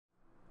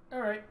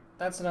Alright,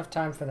 that's enough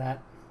time for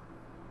that.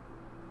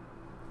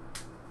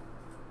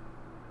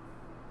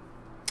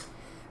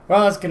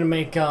 Well, that's gonna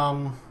make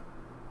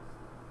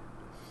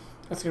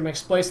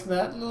splicing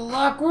that a little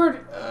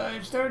awkward. I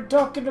started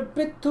talking a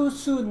bit too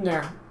soon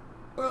there.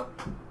 Well,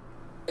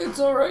 it's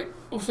alright.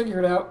 We'll figure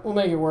it out. We'll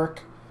make it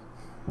work.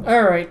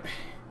 Alright.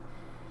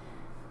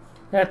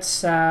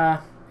 Let's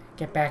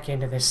get back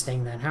into this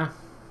thing then, huh?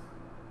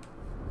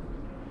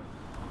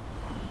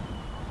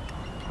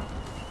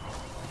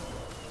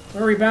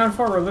 Where are we bound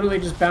for? We're literally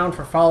just bound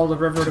for follow the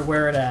river to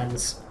where it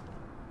ends.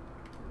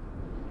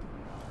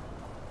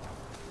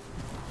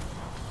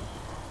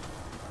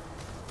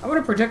 I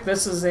would predict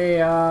this is a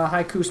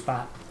haiku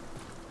spot.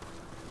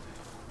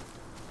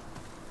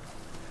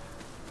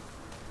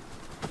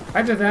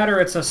 Either that or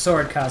it's a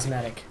sword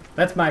cosmetic.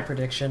 That's my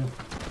prediction.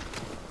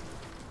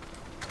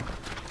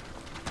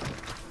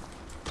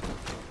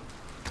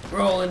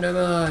 Roll into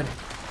mud.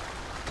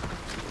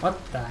 What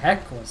the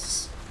heck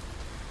was...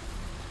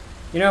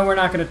 You know, we're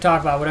not going to talk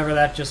about whatever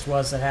that just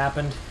was that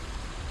happened.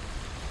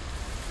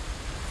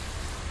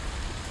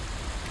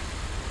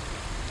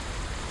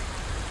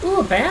 Ooh,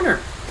 a banner.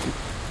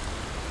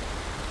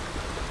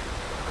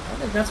 I don't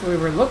think that's what we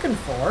were looking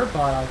for,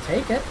 but I'll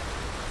take it.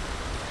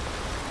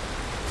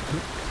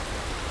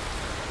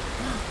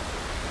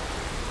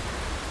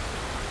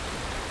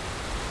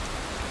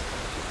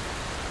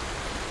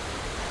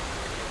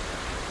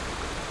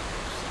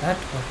 Is that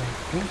what I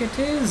think it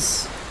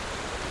is?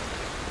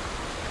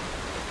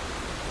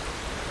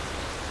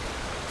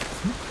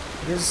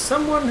 It is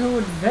someone who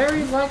would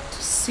very like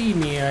to see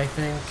me, I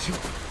think.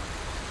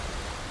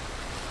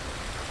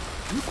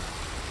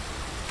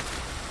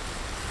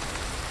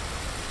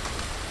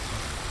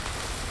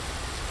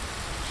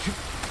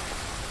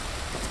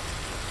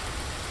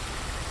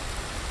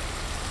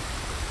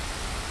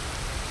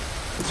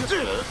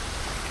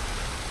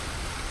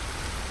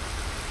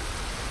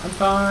 I'm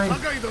fine.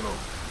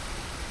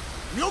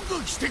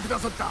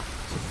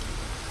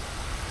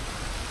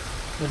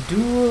 The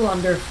duel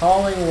under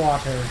falling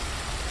water.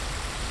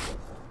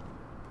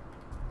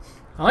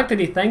 I like that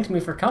he thanked me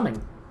for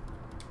coming.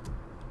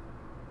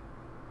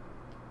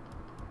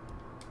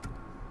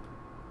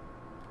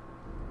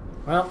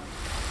 Well.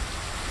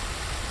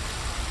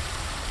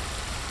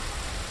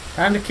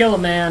 Time to kill a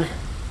man.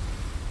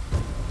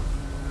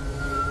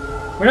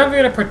 We're not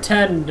going to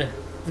pretend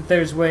that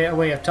there's a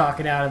way of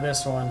talking out of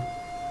this one.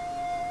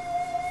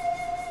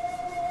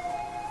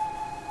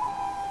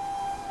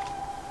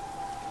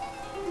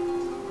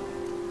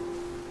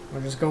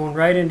 We're just going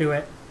right into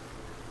it.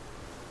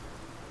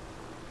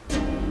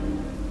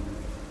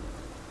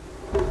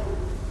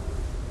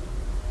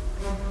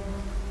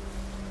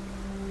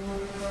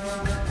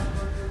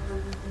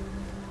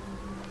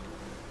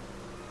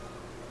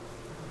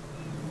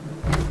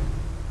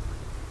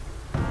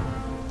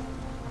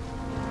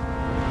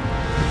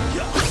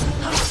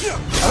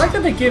 I like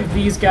that they give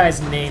these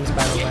guys names,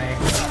 by the way.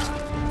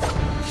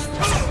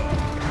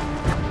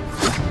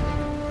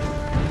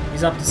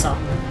 He's up to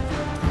something.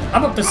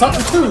 I'm up to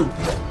something too!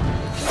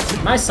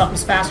 My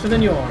something's faster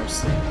than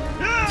yours.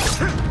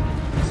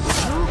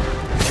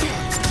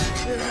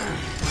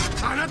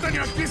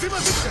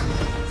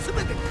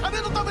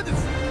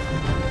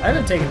 I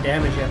haven't taken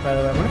damage yet, by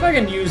the way. What if I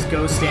can use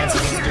Ghost Stance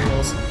in these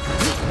duels?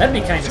 That'd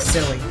be kind of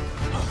silly.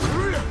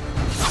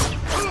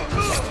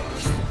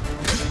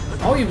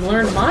 Oh, you've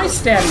learned my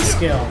stabby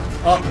skill.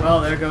 Oh, well,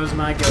 there goes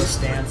my Ghost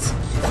Stance.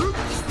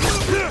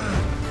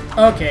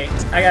 Okay,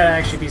 I gotta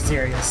actually be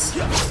serious.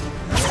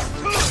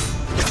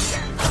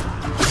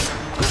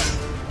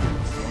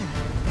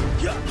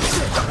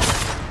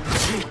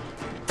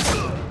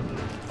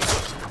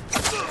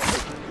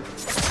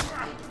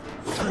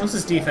 Once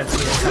this defense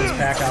meter comes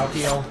back, I'll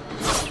heal.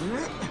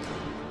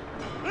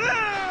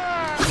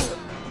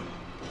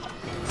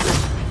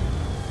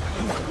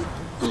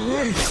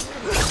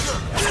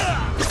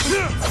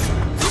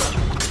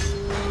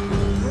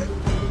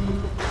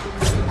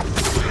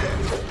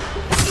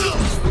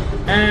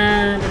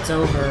 And it's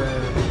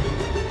over.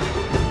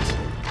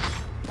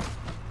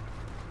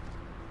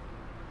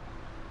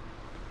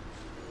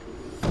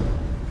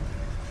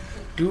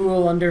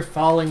 Duel under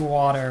falling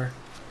water.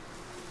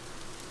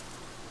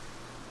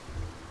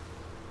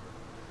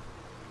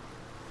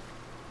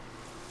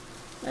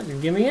 That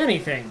didn't give me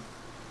anything.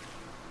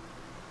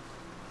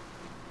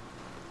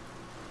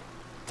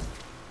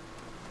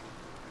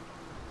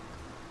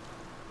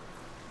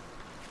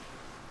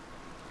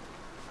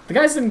 The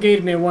guys that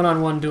engage me in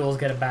one-on-one duels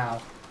get a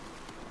bow.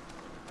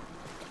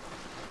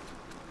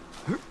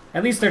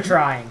 At least they're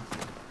trying.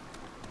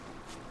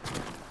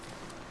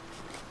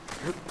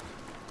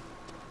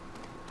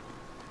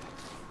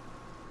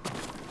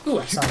 Ooh,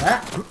 I saw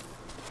that.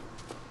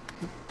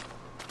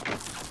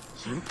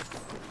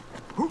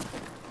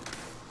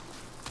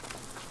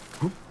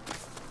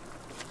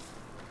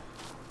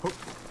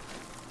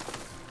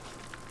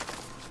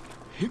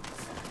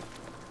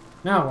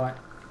 Now what?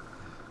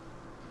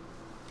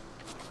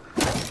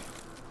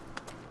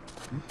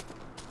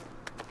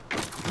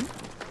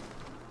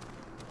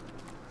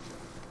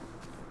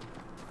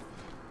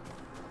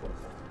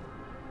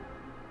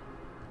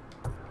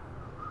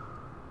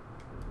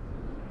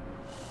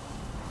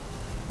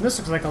 This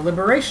looks like a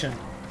liberation.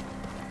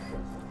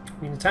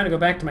 I mean, it's time to go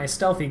back to my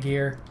stealthy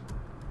gear.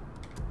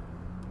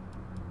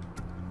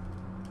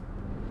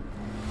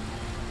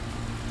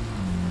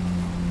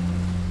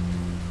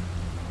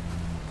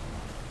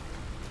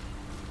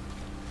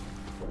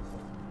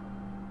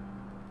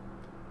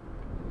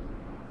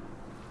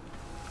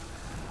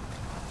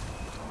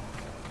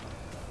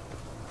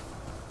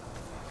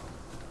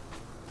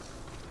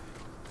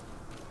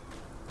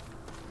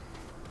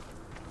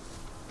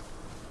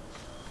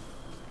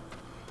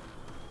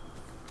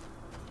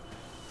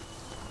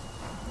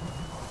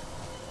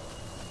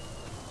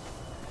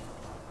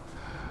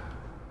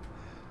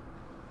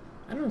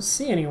 I don't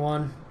see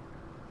anyone.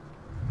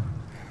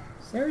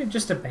 Is the area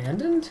just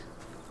abandoned?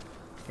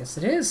 Guess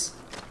it is.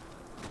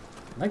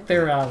 I like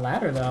their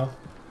ladder, though.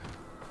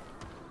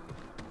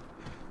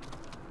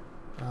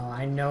 Oh,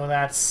 I know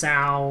that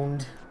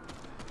sound.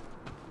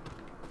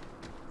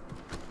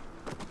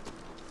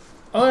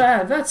 Oh,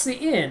 yeah, that's the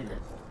inn.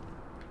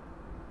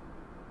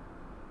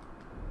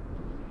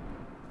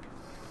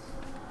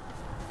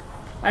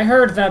 I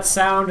heard that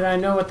sound, and I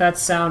know what that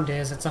sound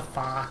is. It's a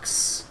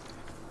fox.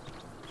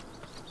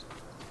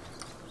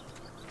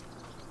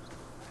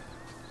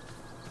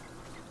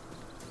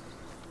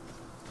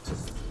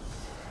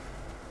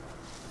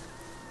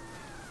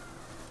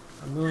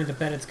 I'm willing to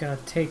bet it's going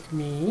to take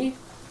me...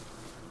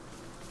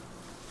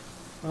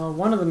 well,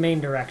 one of the main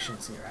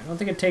directions here. I don't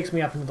think it takes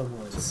me up into the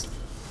woods.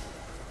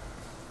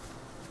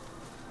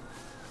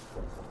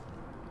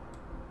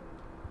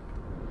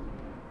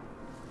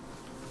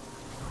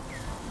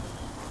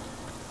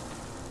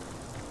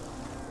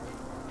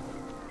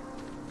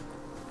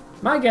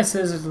 My guess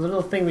is there's a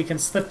little thing we can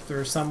slip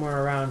through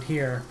somewhere around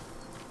here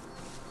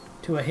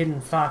to a hidden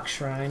fox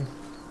shrine.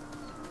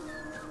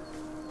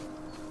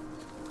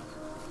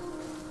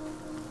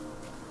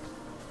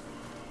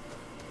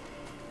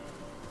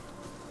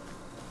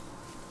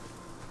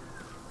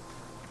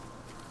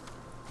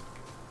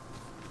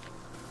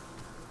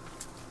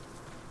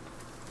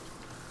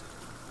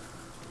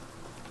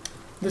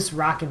 This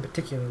rock in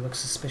particular looks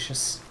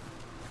suspicious.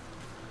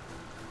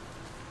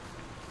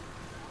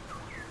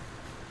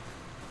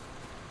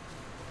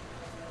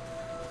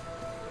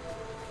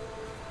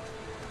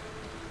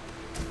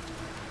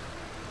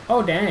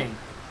 Oh, dang.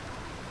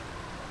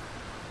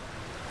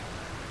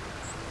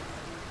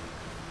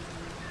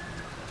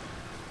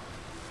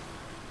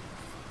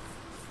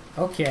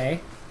 Okay.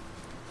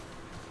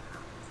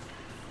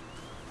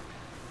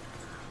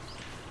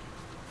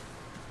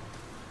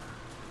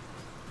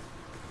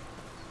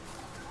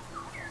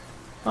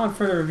 On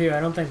further review,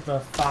 I don't think the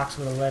fox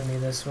would have led me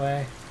this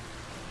way.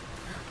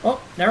 Oh,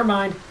 never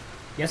mind.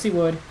 Yes, he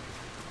would.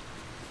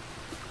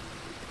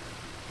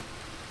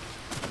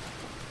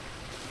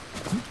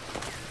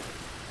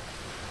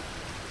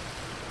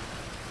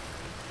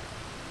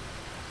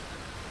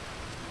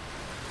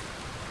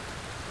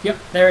 Yep,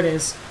 there it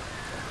is.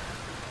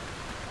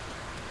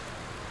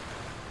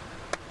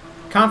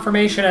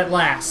 Confirmation at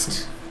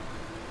last.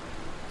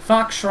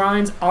 Fox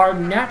shrines are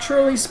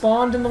naturally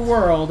spawned in the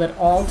world at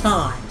all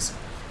times.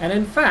 And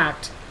in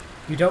fact,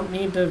 you don't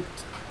need to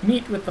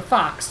meet with the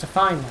fox to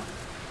find them.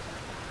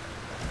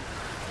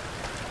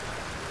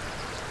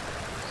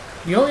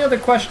 The only other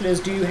question is,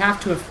 do you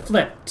have to have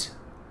flipped?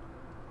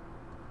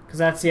 Because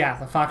that's, yeah,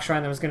 the fox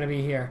shrine that was going to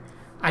be here.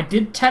 I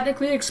did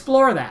technically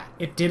explore that.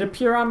 It did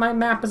appear on my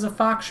map as a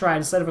fox shrine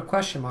instead of a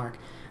question mark.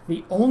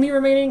 The only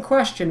remaining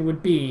question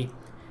would be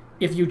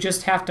if you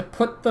just have to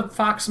put the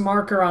fox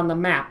marker on the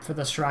map for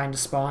the shrine to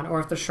spawn, or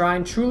if the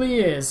shrine truly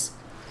is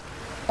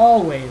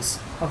always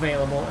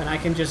available and I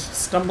can just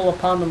stumble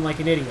upon them like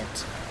an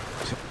idiot.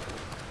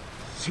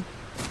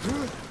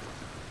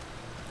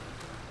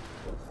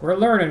 We're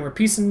learning. We're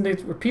piecing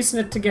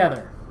it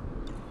together.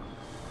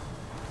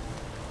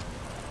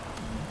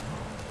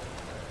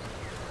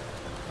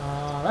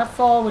 That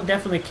fall would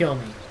definitely kill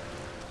me.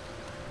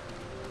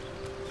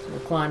 So we'll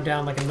climb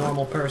down like a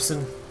normal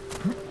person.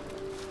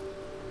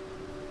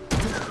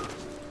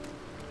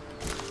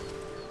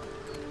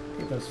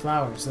 Get those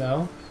flowers,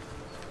 though.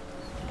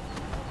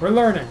 We're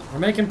learning. We're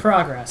making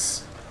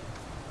progress.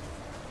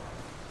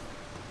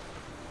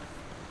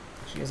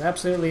 She is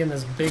absolutely in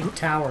this big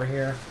tower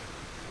here.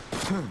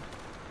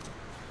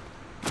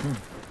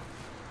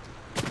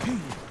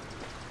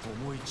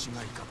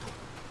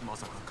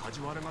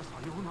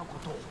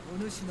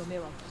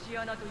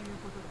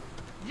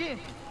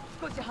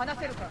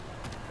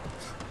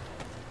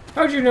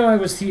 How'd you know I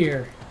was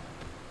here?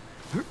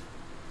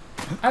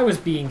 I was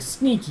being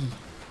sneaky.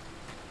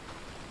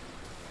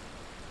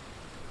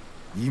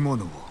 Man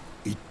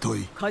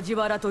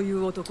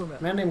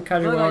named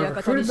Kajiwara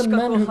recruited the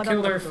men who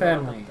killed her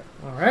family.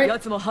 Alright.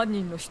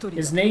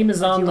 His name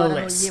is on the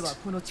list.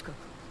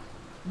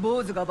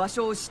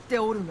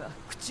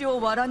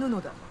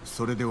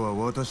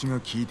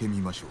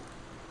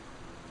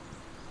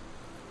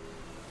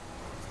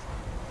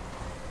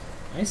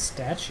 Nice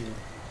statue.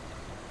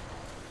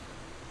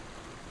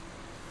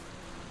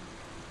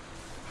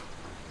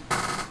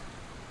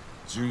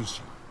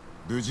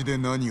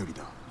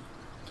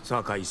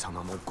 酒井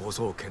様もご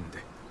送検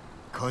で。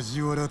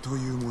梶原と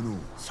いうものを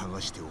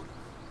探しておる。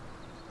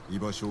居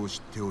場所を知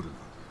っておる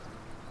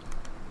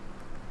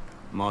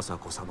な。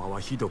政子様は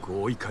ひどく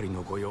お怒り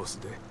のご様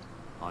子で、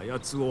あや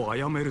つを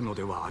殺めるの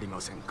ではありま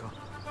せんか。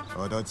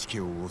足立家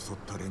を襲っ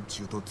た連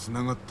中とつ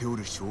ながってお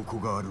る証拠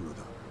があるのだ。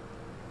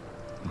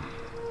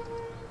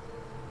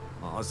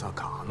まさ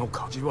かあの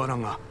梶原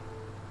が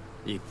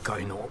一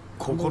介の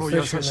心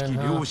優しき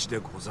漁師で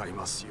ござい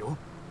ますよ。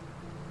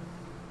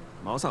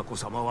政子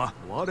様は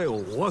我を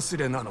お忘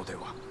れなので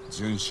は。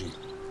純子、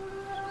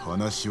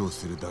話を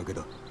するだけ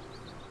だ。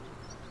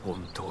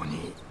本当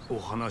にお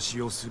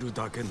話をする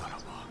だけなら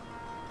ば。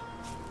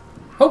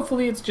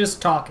Hopefully it's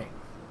just talking.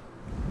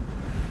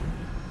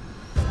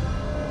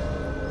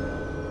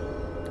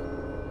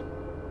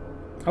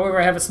 However,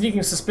 I have a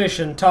sneaking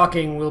suspicion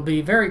talking will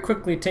be very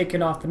quickly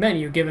taken off the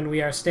menu given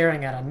we are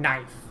staring at a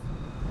knife.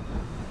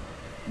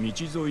 道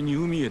沿いに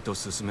海へと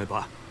進め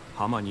ば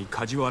浜に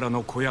梶原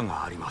の小屋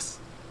があります。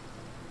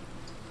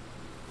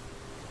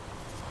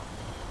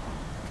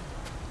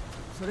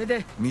それ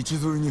で道沿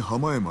いに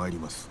浜へ参り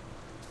ます。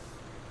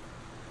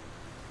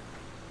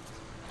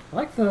I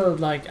like the,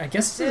 I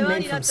guess it's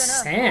made from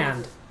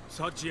sand.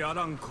 幸あ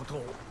らんこと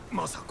を、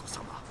政子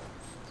様。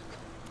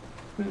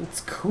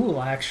It's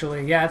cool,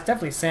 actually. Yeah, it's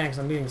definitely sand because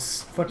I'm meeting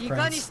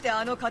footprints.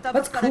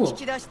 That's cool.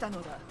 It's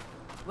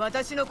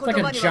like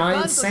a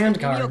giant sand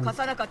garden.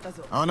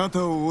 あな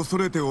たを恐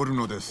れておる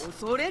のです。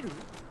恐れる？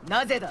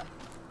なぜだ？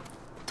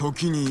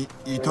時に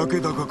いた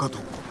けだかかと。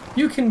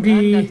You can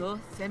be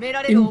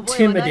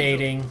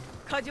intimidating.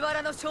 梶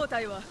原の正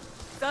体は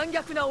残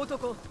虐な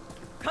男。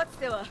かつ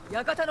ては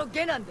館の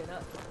下男でな。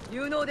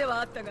有能で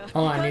はあったが。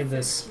Oh, I need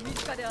this. 秘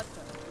密家であっ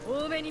た。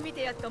多めに見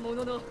てやったも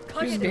のの。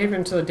His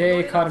behavior until the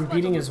day caught him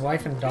beating his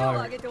wife and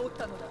daughter.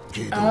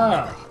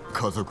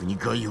 家族に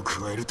害を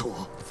加えると。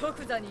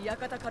即座に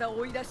館から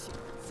追い出し、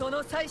そ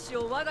の妻子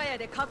を我が家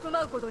でかく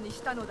まうことに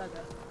したのだが、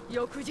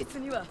翌日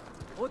には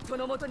夫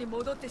の元に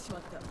戻ってしま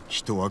った。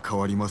人は変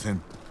わりませ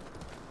ん。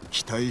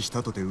期待し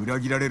たとて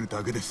裏切られる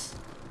だけです。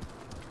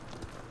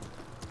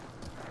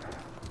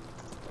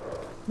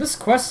This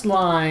quest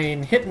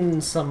line hitting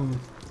some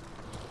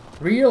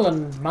real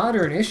and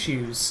modern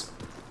issues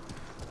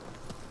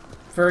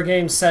for a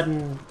game set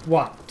in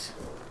what?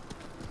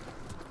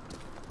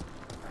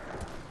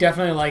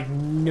 Definitely like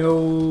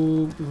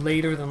no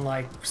later than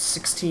like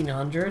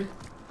 1600.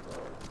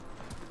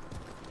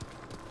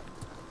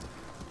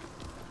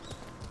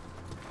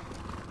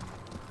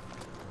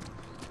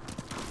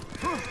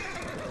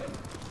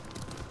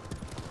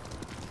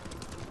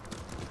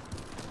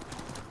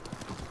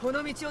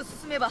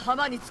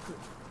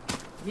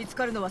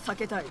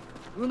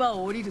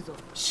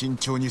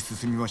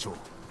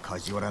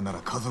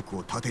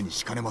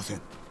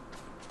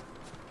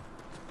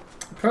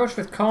 Approach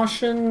with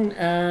caution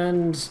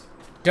and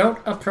don't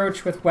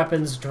approach with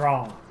weapons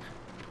drawn.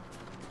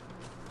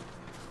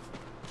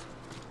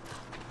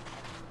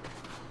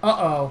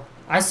 Uh-oh.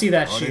 I see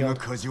that shield.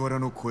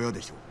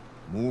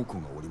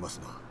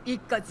 一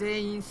家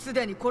全員す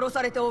でに殺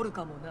されておる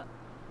かもな。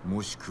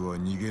もしくは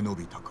逃げ延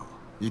びたか。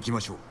行き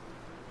ましょう。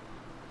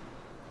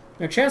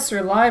 No chance they're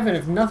alive, and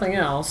if nothing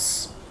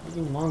else,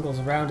 leaving Mongols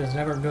around is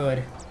never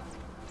good.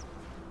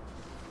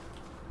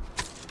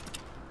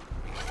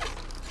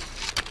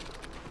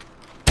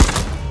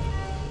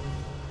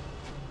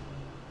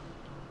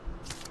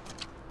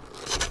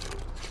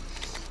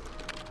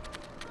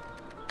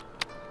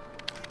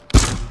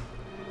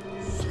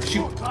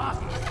 Shoot.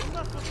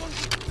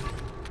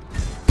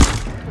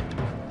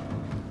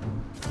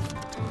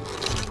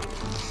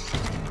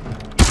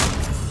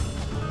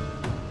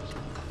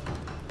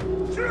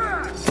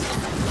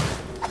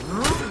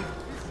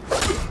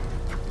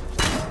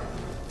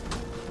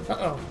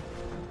 Uh-oh.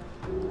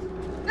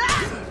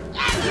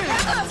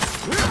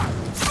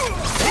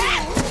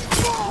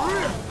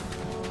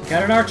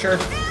 Got an archer.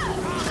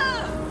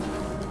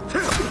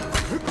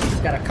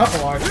 Got a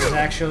couple archers,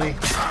 actually.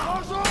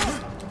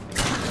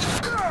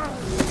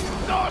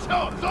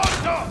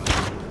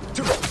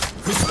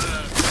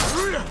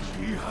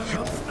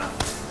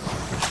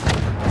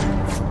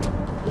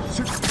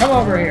 Come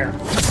over here.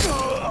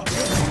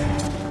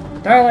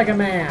 Die like a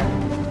man.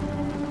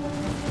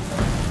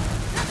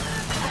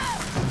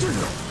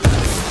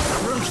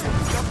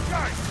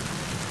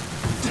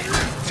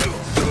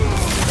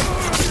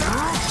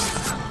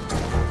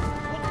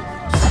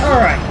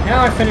 Alright,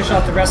 now I finish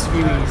off the rest of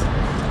you easy.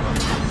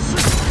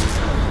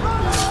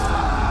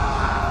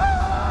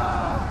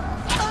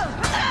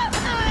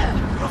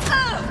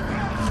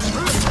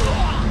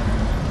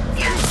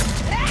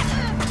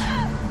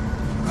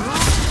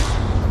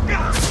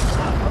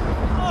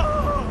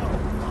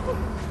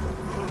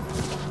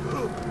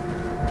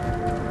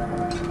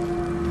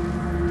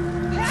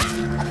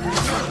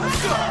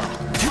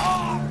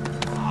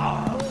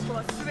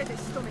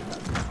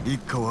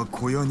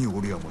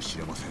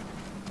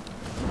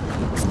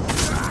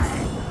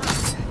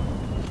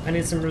 I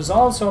need some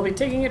resolve, so I'll be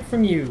taking it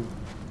from you.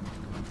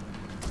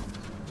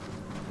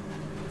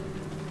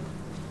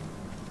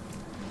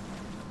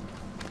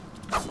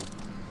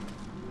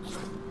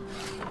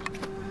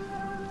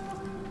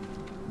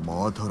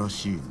 新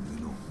しい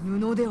布。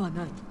布では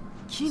ない。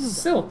絹だ。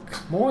 Silk,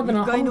 more than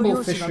a 一介の humble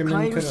漁師が買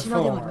fisherman え could る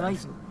品ではない afford.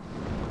 ぞ。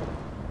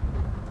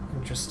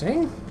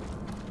 Interesting.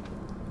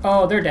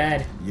 Oh, they're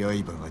dead.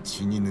 刃が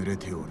血に濡れ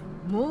ておる。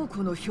もう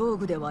この兵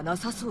具ではな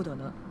さそうだ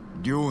な。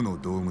漁の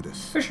道具で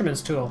す。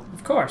 Fisherman's tool,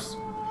 of course.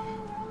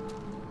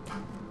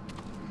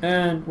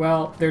 And,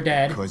 well, they're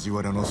dead. 梶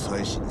原の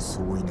妻子に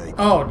そういない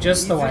か。 Oh, just い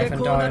the ず wife れ and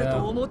こうな daughter, ると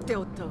though. 思って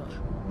おったわ。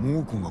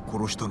猛虎が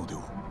殺したので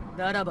は。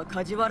ならば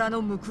梶原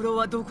のムクロ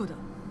はどこだ。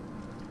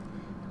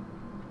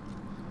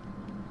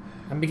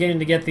 I'm beginning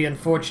to get the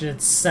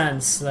unfortunate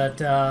sense that,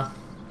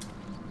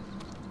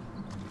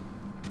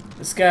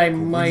 this guy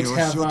might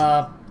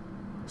have,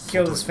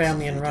 killed his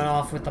family and run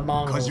off with the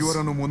梶 Mongols.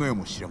 原のものや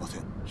もしれませ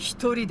ん。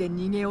一人で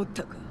逃げおっ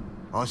たか。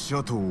足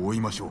跡を追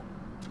いましょう。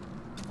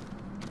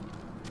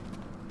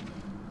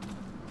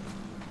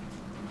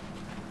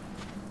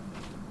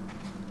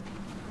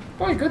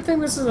 Boy, good thing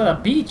this is a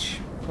beach.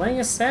 Plenty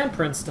of sand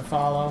prints to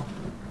follow.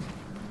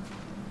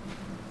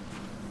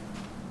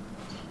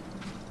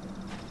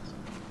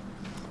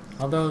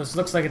 Although this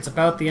looks like it's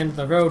about the end of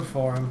the road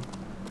for him.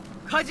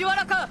 梶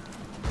原か。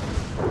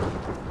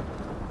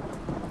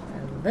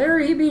 And there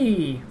he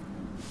be.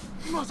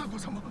 政子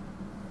様、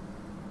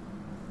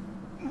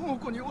猛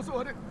虎に襲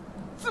われ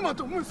妻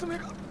と娘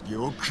が。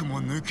よく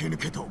も抜け抜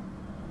けと。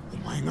お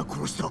前が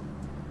殺した。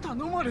頼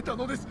まれた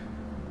のです。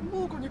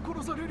猛虎に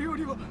殺されるよ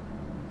りは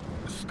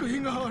救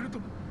いがあると。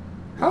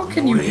 How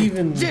can you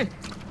even... ジェン、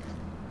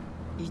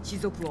一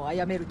族を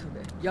殺めるた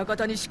め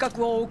館に刺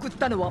客を送っ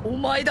たのはお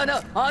前だ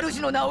な。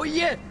主の名を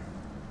言え。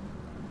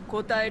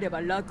答えれ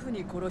ば楽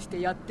に殺し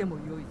てやっても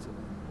よいぞ。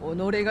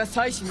己が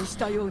妻子にし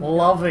たように。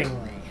 lovingly.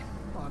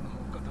 あの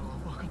お方は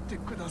分かって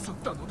くださっ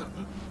たのだ。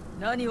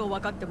何を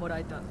分かってもら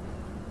えた。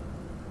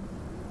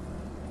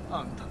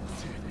あんたの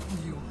せいで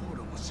身を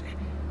滅ぼし、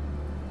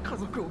家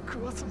族を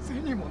食わす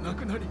銭もな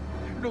くなり、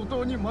路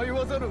頭に迷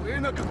わざるを得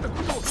なかった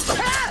ことを。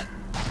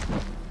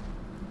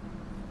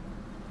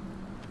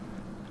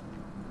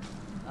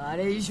あ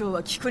れ以上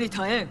は聞くに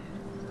耐えん。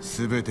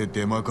すべて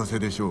出任せ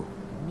でしょう。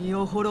身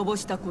を滅ぼ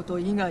したこと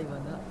以外は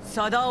な、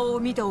貞夫を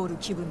見ておる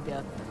気分であ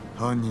っ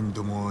た。犯人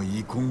どもは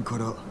遺恨か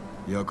ら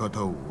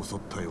館を襲っ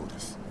たようで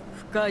す。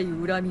深い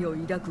恨みを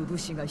抱く武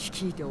士が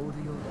率いておるよ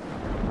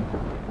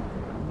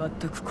うだ。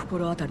全く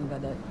心当たりが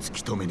ない。突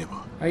き止めね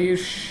ば。 Are you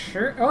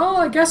sure? Oh,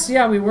 I guess,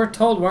 yeah, we were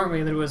told, weren't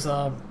we, that it was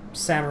a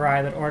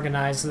samurai that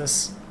organized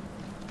this.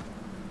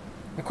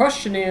 The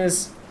question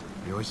is,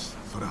 よし、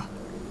そら。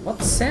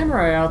 what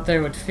samurai out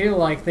there would feel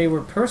like they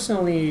were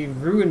personally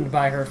ruined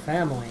by her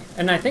family?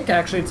 And I think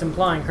actually it's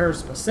implying her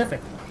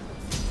specifically.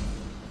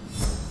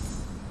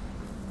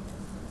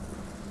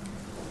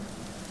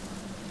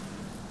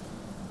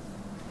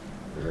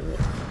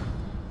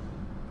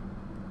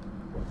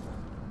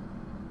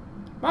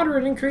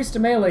 Moderate increase to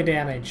melee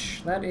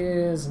damage. That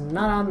is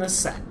not on this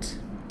set.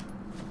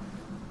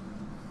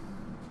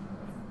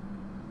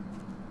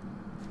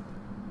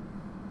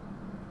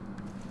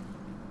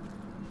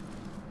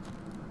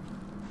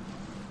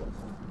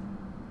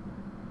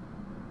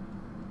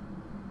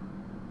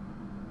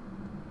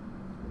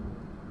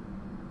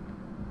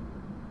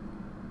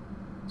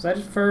 Is that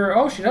for...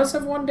 Oh, she does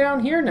have one down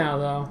here now,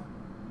 though.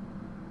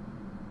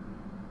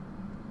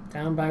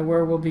 Down by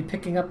where we'll be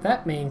picking up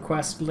that main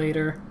quest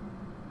later.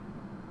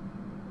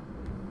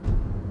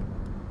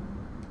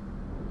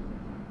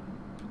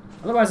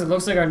 Otherwise, it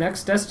looks like our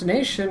next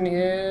destination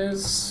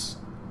is...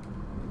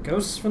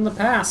 Ghosts from the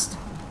Past.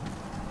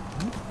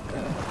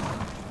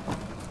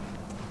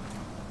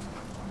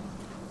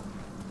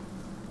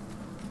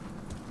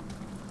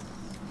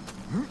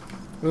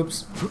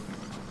 Oops.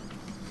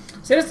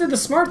 See, I just did the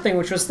smart thing,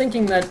 which was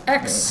thinking that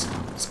X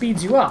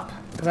speeds you up.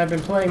 Because I've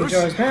been playing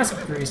Majora's Mask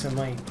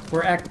recently,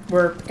 where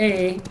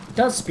A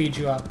does speed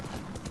you up.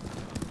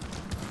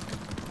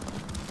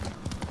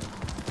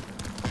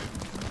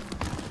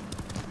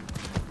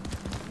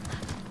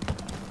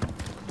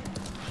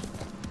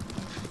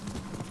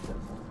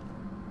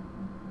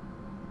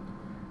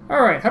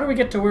 Alright, how do we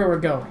get to where we're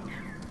going?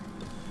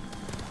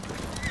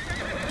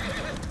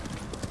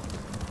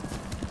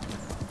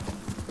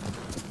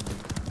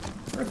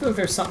 I feel like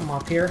there's something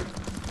up here.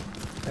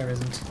 There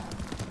isn't.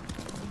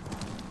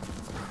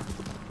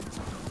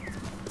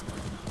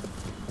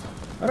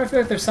 Why do I feel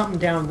like there's something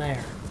down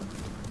there?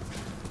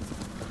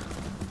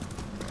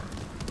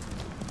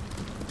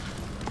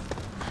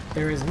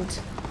 There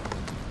isn't.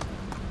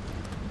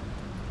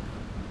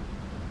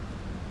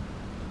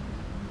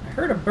 I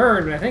heard a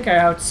bird, but I think I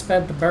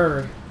outsped the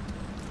bird.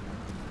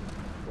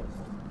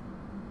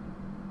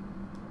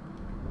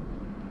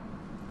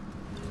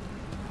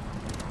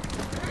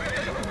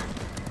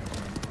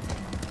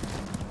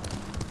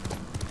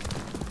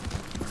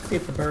 See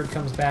if the bird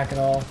comes back at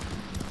all.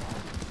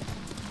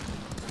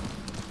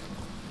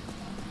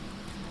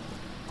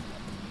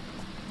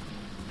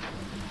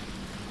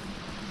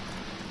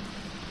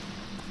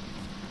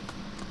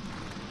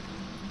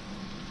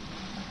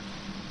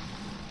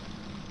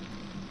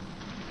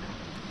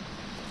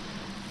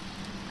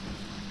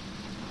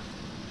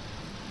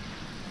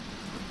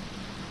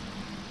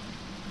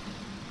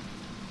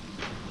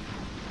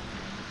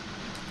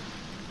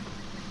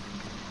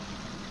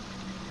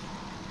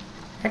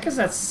 Heck is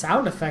that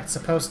sound effect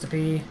supposed to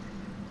be?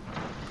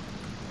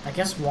 I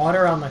guess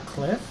water on the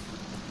cliff?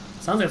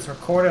 Sounds like it's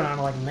recorded on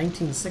like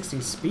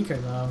 1960s speaker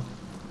though.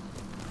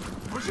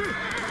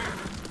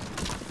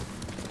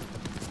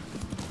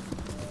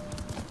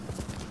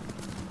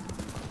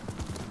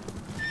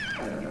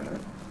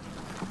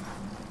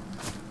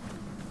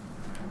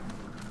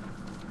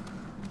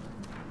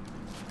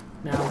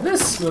 Now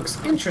this looks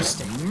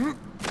interesting.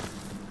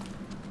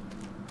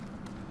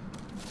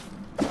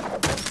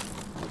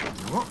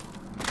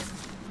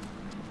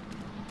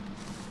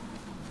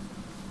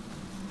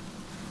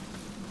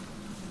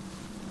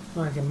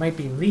 Like it might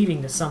be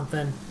leading to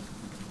something.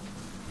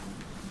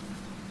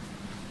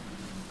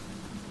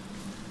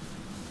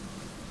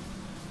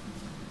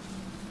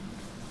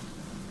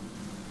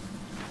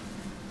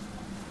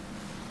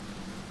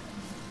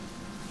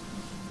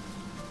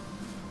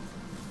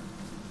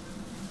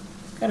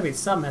 There's gotta be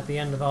something at the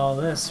end of all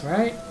this,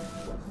 right?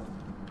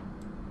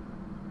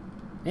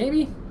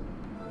 Maybe?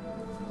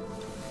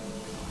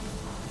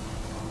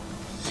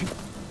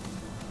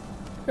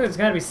 There's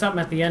gotta be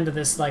something at the end of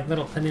this like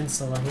little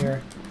peninsula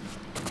here.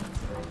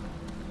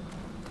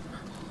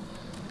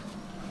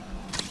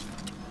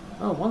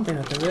 Oh, one thing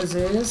that there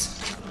is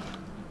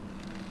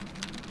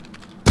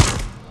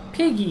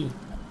Piggy.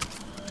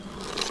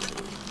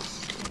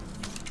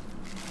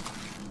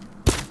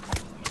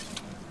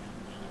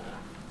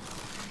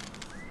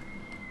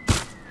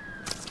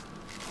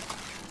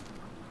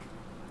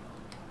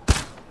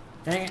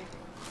 Dang it.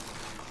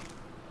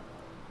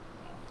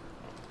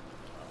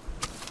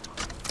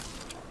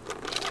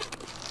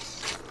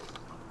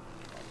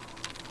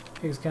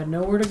 Pig's got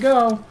nowhere to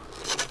go.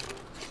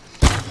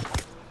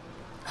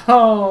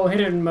 Oh,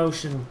 hit it in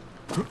motion.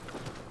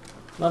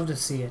 Love to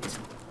see it.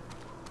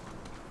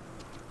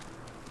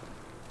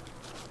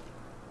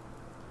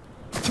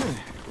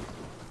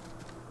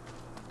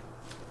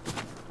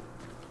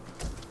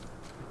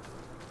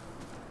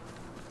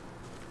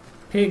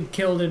 Pig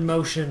killed in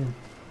motion.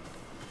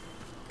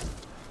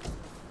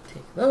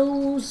 Take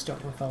those.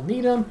 Don't know if I'll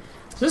need them.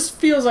 So this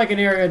feels like an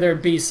area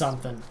there'd be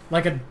something.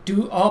 Like a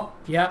oh,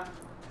 yeah.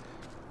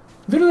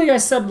 Literally I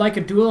said like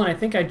a duel and I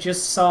think I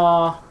just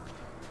saw...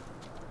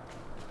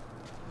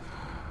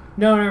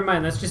 No, never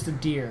mind. That's just a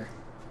deer.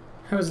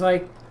 I was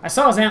like... I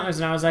saw his antlers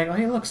and I was like, oh,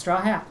 hey, look, straw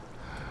hat.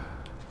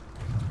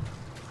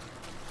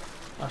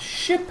 A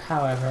ship,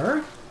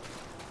 however...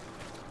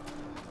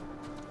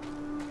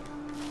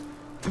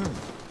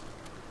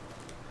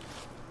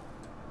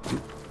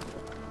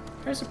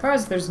 Very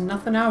surprised there's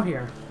nothing out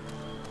here.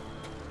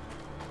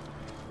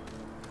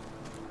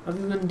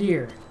 Other than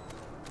deer.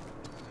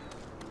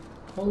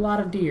 Whole lot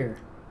of deer.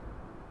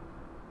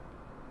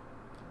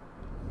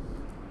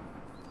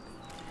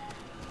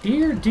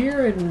 Deer,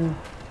 deer, and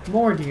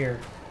more deer.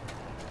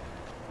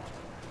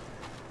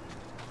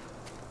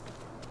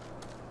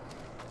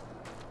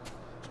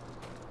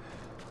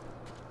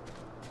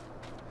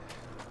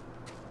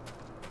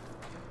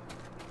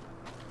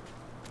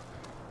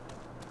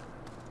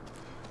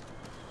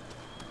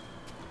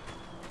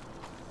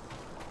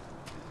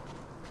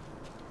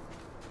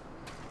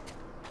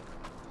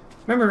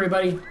 Remember,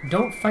 everybody,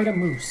 don't fight a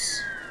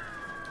moose.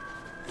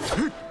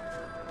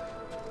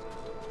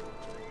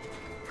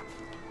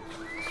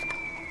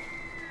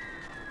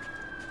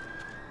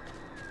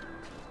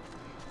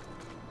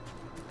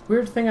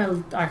 Weird thing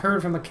I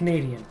heard from a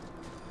Canadian.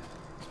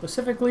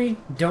 Specifically,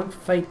 don't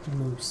fight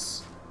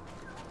moose.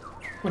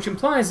 Which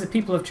implies that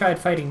people have tried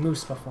fighting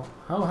moose before.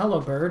 Oh,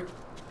 hello, bird.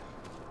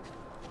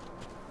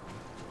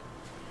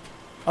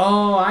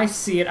 Oh, I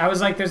see it. I was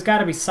like, there's got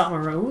to be something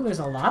around. Ooh, there's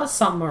a lot of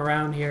something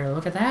around here.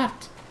 Look at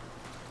that.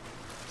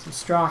 Some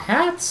straw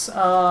hats.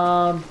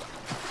 A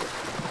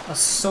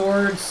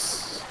sword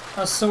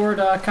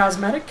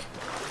cosmetic.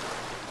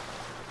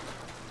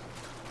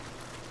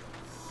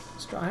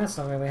 Straw hats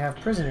don't really have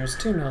prisoners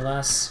too, no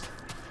less.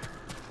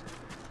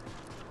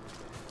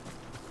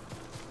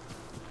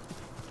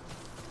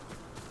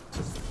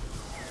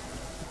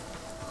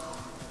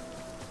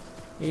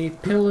 A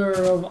pillar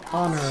of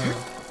honor.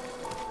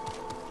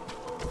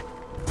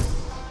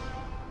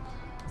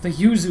 The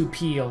yuzu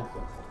peel.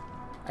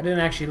 I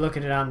didn't actually look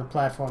at it on the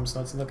platform, so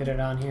let's look at it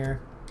on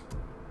here.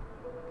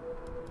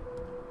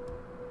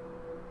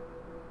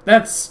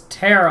 That's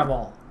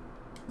terrible.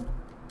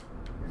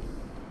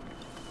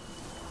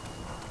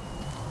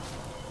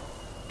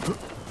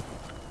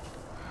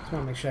 Just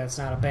want to make sure that's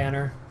not a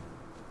banner.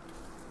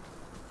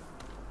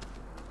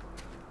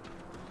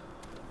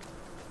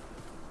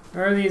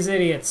 Where are these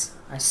idiots?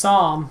 I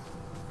saw them.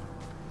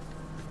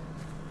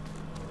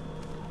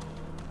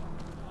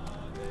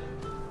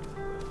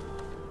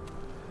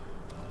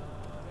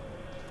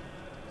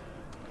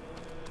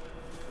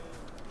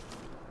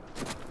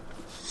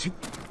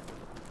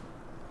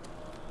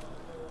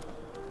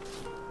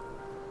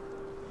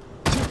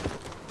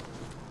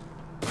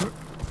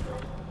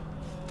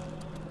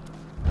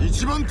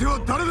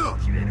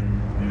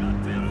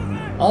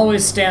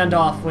 Always stand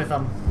off with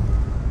them.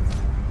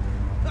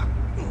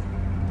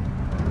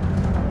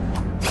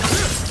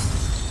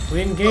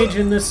 We engage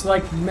in this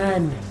like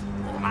men.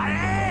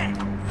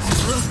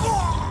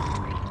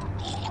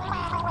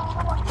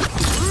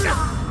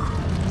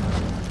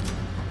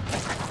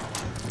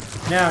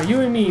 Now,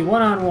 you and me,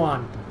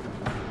 one-on-one.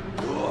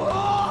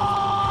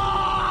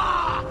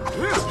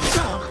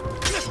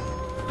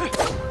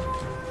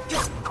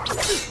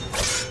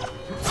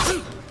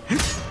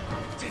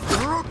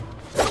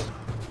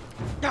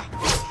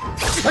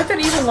 I like that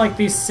even, like,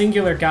 these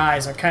singular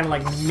guys are kind of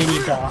like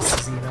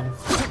mini-bosses, even.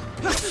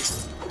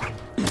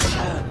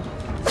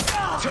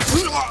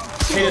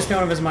 They just don't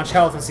have as much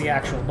health as the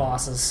actual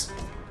bosses.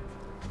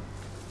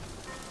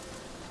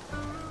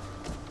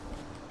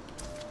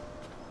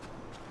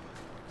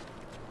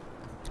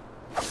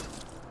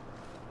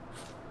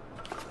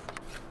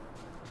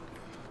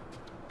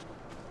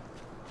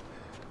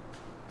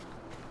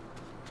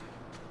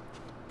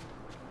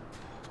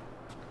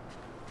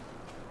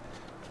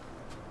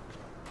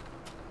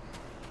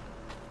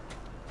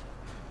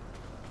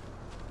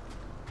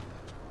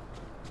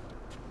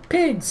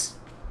 Pigs!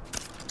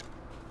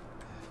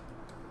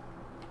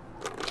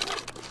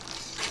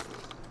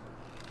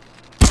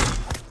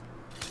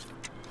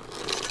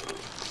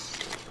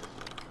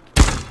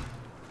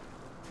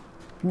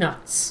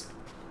 Nuts.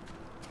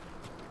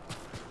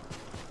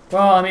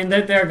 Well, I mean,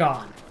 they're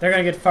gone. They're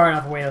gonna get far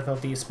enough away that they'll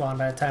despawn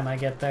by the time I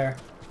get there.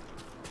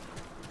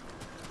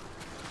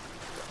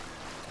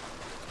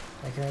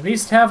 I can at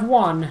least have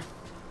one.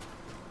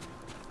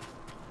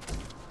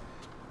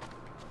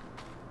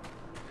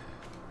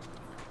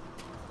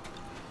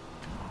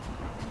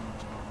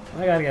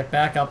 I gotta get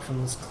back up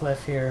from this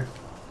cliff here.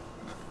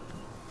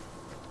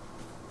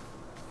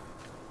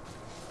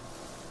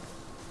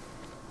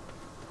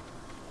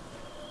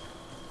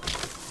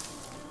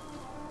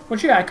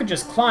 Which, yeah, I could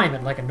just climb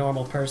it like a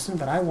normal person,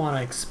 but I want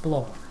to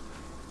explore.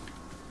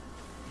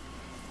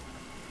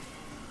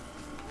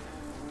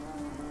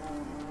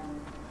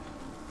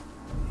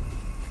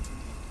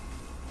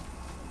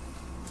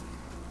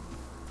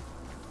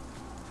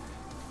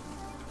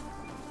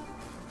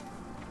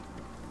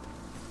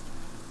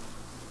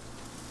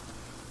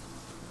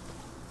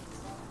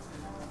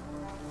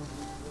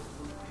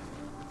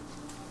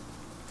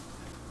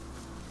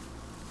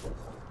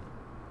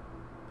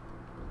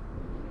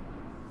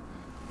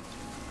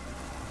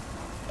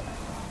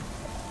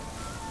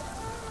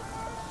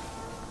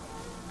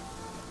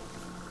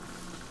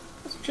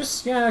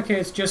 Just, yeah, okay,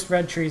 it's just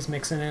red trees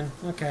mixing in.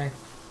 Okay.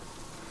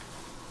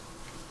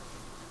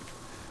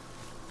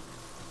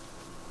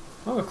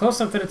 Oh, we're close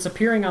enough that it's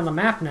appearing on the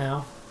map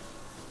now.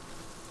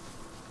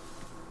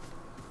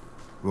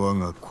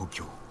 Well,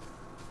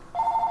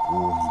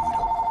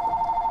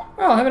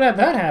 I haven't had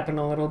that happen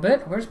a little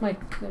bit. There's my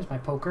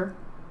poker.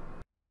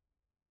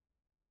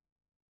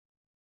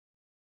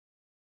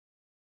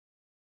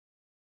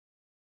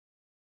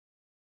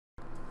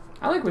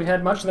 I don't think we've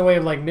had much in the way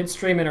of, like,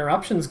 midstream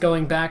interruptions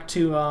going back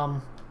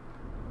to,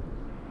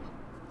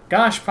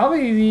 gosh,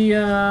 probably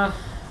the,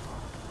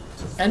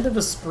 end of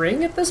the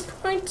spring at this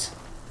point?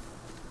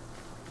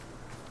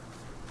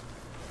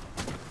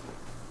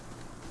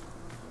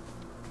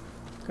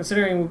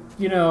 Considering,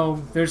 you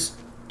know, there's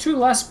 2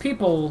 less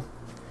people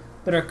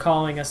that are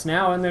calling us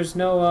now, and there's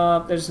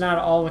no, there's not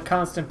all the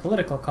constant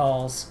political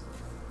calls.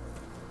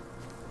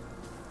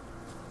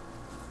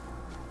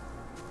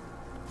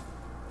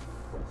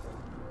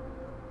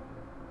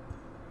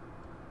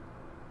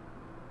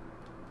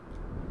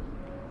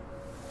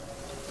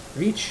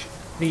 Reach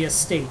the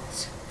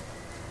estate.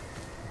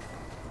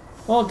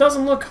 Well, it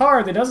doesn't look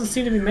hard. There doesn't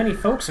seem to be many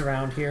folks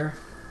around here.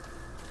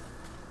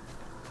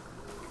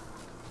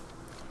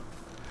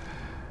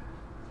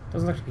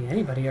 Doesn't look to be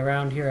anybody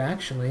around here,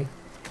 actually.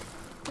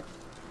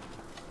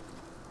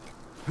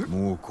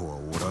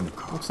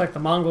 Looks like the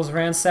Mongols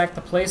ransacked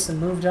the place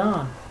and moved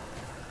on.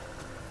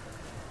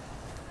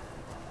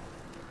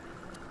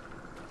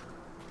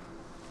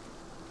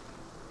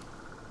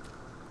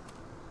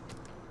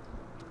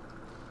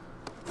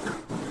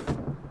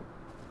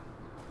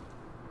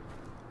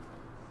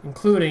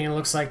 Including, it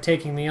looks like,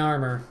 taking the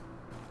armor.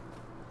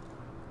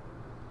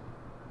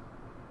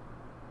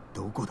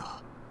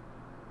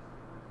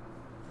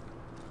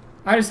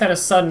 I just had a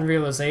sudden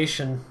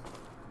realization.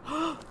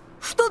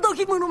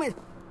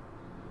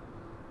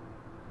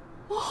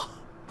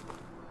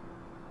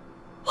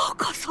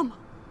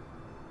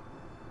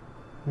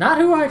 Not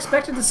who I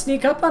expected to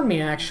sneak up on me,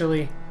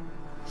 actually.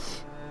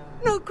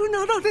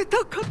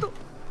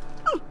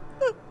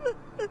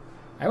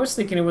 I was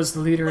thinking it was the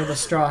leader of the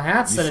Straw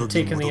Hats that had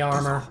taken the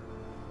armor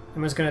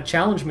and was going to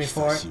challenge me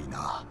for it.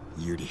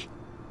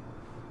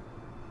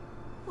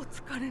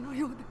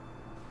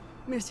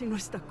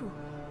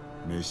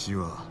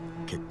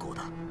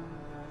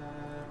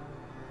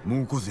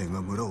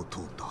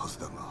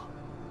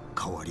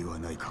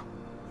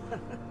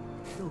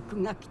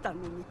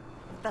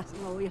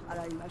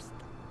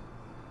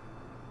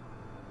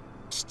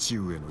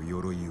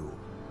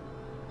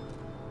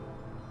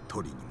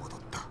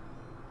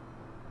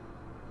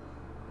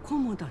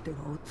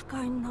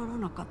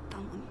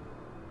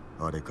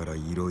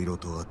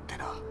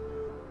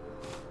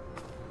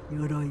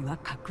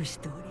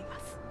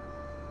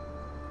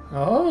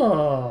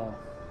 Oh.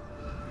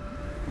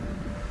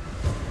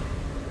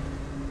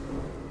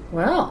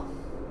 Well.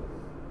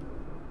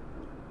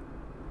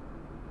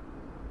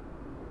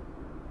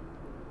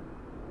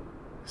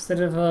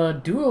 Instead of a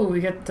duel,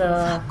 we get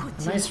a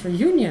nice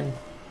reunion.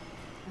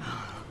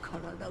 体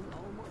が重い。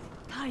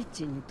太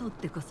一に取っ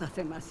てこさ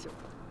せましょ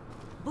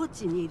う。墓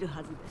地にいる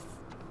はずで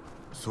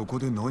す。そこ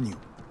で何を？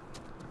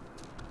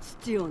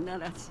土を鳴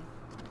らし、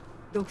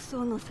毒草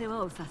の世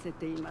話をさせ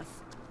ています。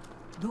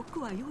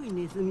毒は良い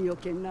ネズミよ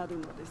けになる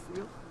のです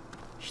よ。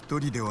一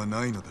人では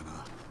ないのだ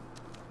な。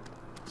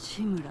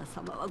志村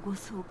様はご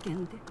創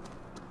建で。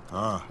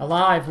ああ。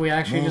 Alive, we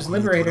actually just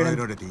liberated 捕らえ him.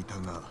 られていた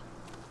が、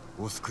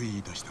お救い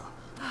いたした。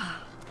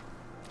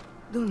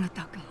どな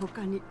たか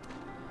他に。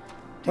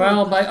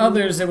Well, by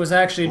others, it was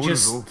actually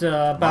just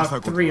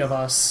about 3 of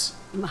us.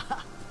 ま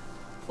あ、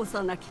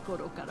幼き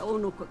頃からお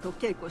の子と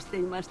稽古して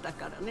いました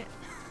からね。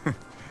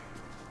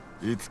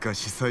いつか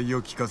司祭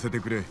を聞かせて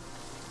くれ。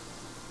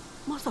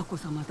雅子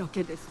様だ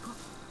けですか？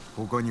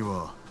他に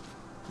は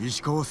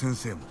石川先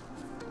生も。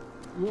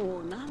も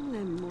う何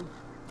年も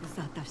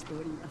沙汰して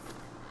おります。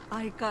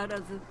相変わら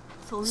ず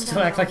そんな。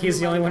 Still act like he's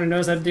the only one who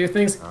knows how to do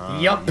things.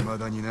 Yup. 未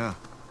だにな。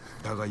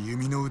だが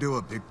弓の腕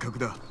は別格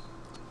だ。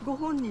ご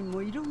本人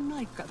もいろん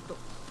ないかと。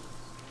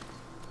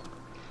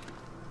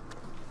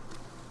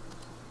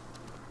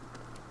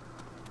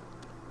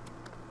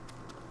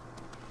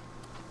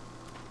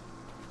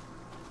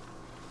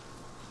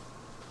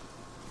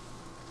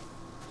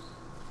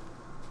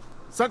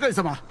酒井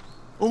様、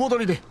お戻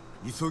りで。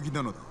急ぎ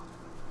なのだ。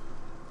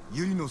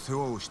ユリの世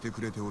話をしてく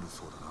れておる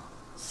そうだな。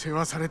世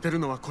話されてる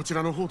のはこち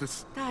らの方で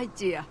す。太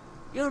一や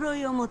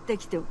鎧を持って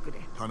きておくれ。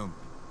頼む。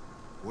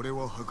俺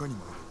は墓に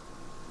参る。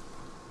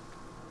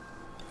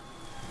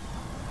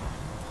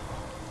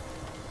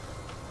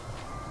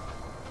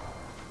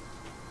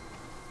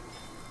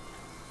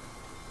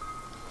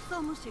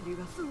草むしり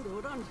が住んでお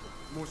らぬ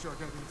と。申し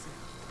訳ありま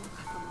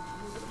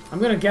せん。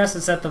 I'm gonna guess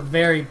it's at the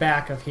very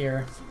back of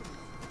here.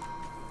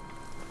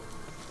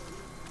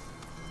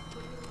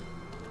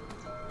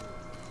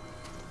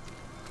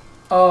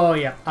 Oh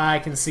yeah, I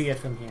can see it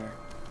from here.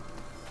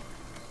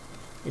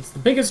 It's the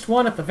biggest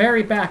one at the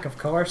very back, of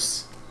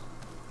course.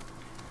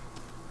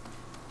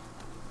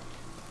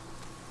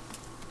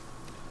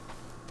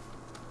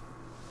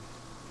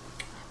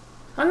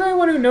 I'm the only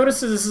one who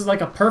notices this is like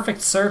a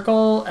perfect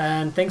circle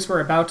and thinks we're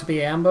about to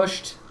be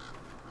ambushed.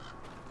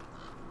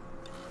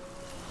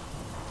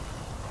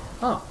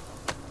 Oh.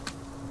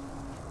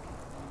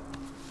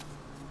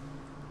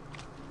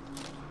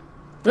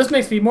 This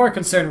makes me more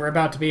concerned we're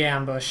about to be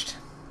ambushed.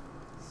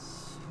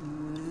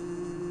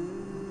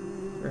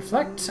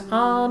 Reflect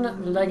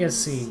on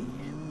legacy.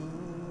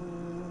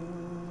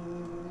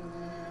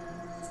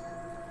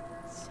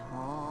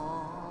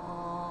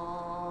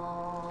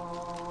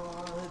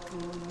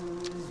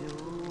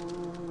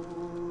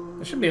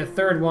 There should be a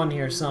third one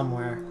here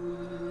somewhere.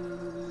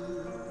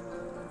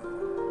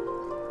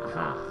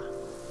 Aha.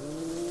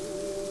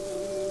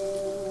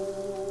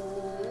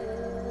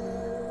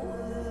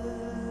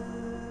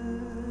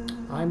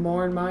 I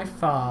mourn my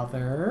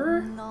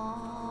father.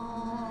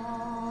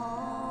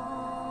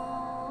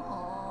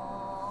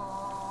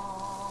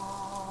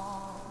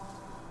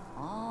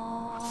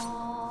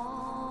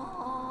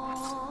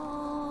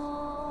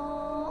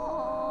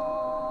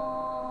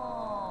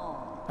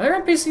 Are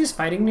there NPCs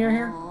fighting near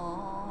here?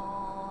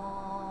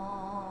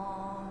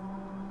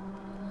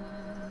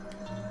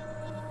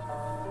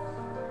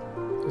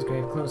 His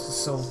grave close is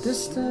so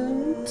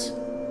distant.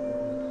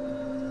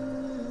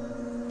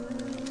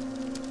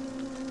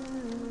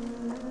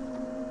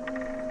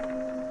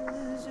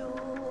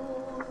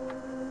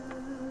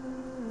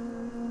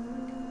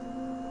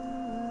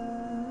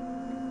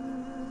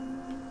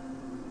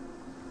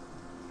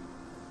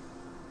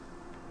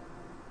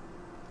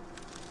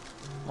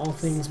 All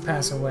things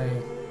pass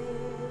away.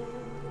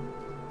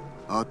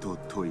 あと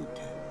解い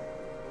て。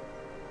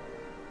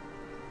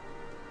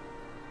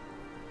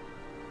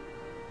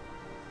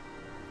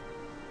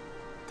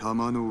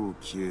玉のを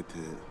消えて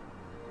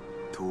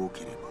遠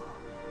ければ。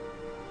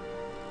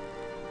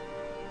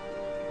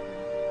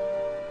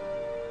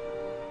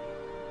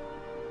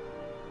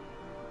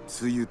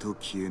梅雨と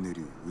消えね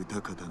る歌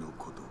方の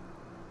こと。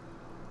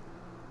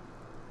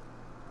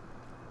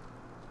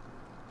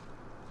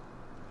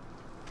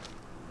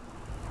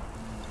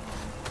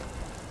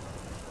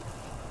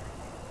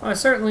 Well, I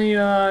certainly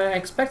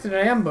expected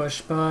an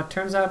ambush, but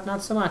turns out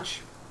not so much.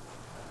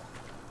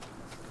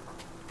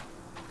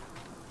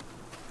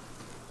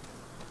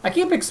 I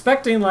keep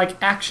expecting,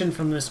 like, action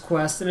from this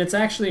quest, and it's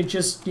actually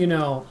just, you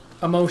know,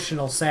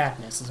 emotional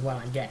sadness is what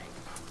I'm getting.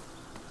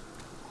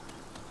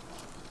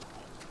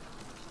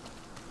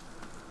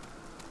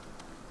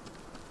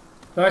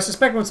 Though I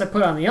suspect once I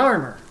put on the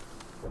armor,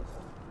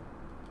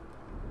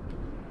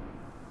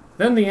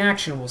 then the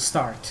action will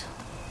start.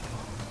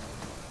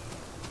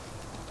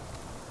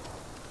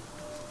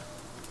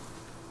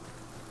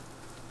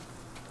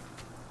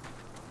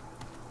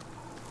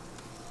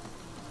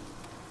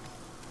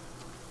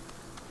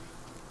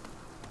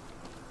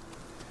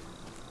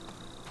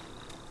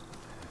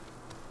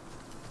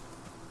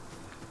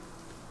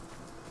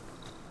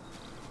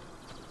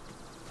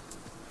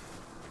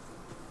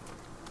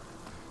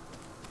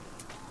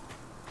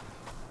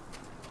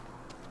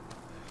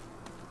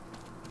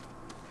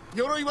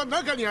 鎧は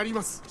中にあり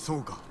ます。そ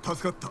うか、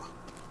助かった。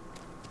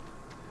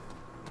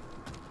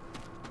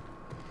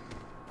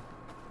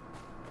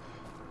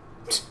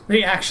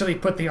They actually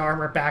put the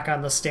armor back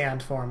on the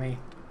stand for me.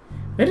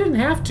 They didn't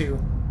have to,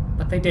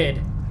 but they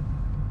did.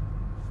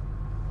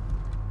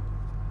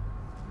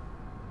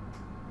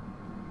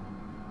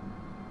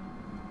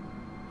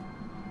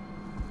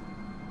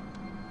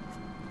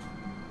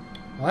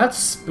 Well, that's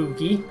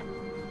spooky.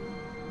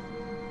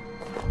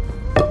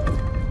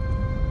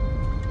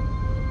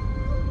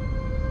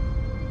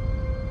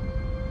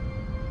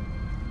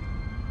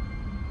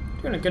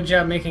 Doing a good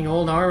job making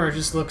old armor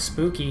just look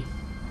spooky.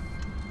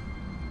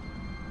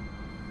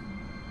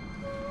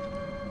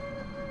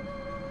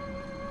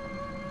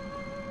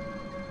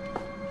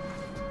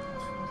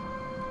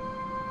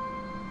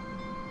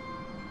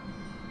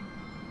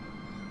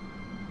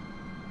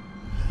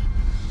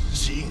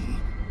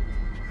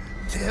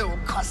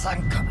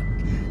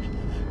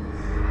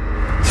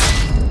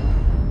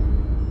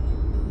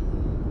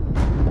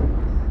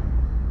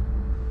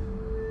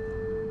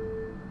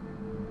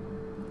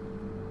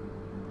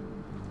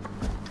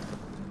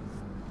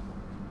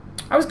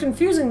 I was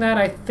confusing that,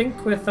 I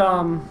think, with,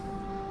 yeah,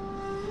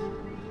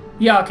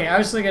 okay, I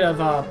was thinking of,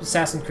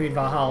 Assassin's Creed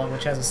Valhalla,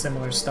 which has a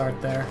similar start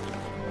there.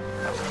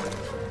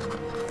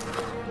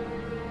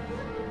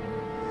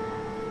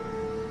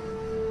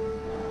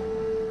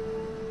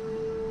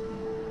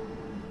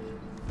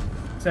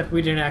 Except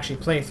we didn't actually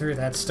play through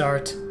that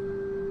start.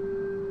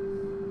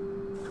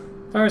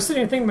 I was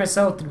sitting and thinking to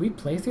myself, did we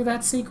play through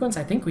that sequence?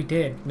 I think we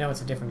did. No,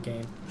 it's a different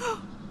game.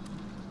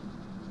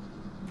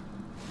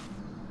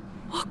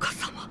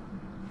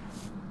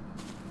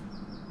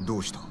 ど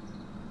うした？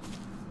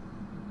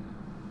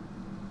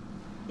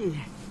いえ、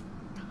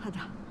た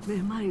だ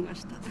めまいが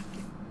しただ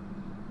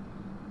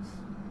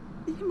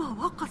け。今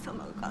若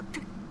様がて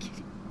っき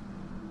り。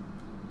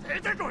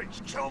出てこい、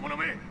卑怯者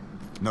め。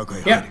中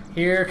へ入れ。 Yep,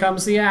 here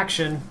comes the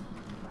action.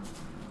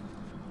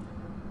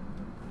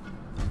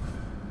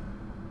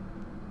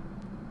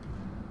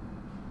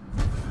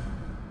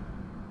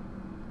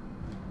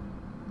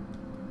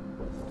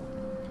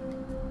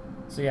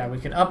 So yeah, we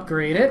can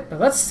upgrade it, but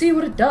let's see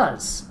what it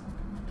does.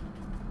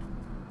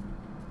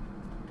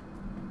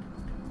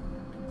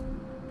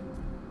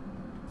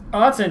 Oh,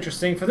 that's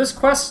interesting. For this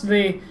quest,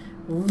 they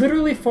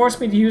literally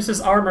forced me to use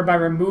this armor by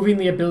removing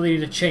the ability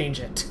to change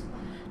it.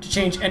 To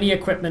change any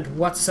equipment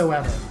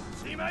whatsoever.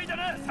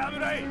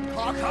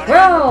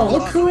 Well,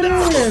 look who it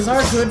is!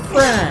 Our good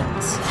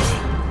friends!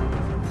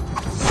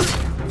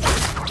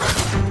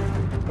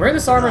 Wearing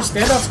this armor,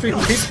 standoff streak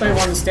increases by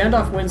 1.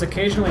 Standoff wins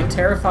occasionally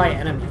terrify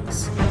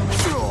enemies.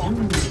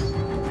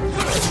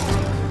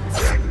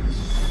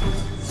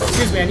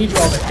 Excuse me, I need you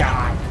all to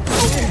die.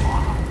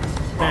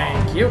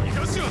 Thank you.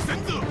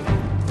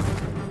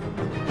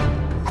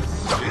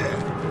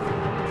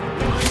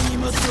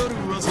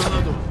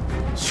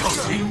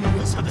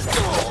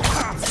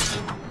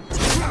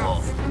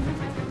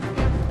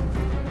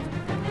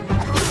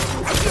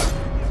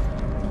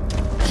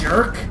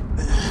 Jerk.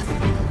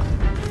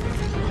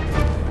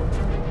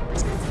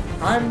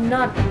 I'm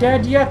not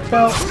dead yet,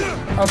 though.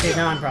 Okay,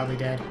 now I'm probably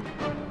dead.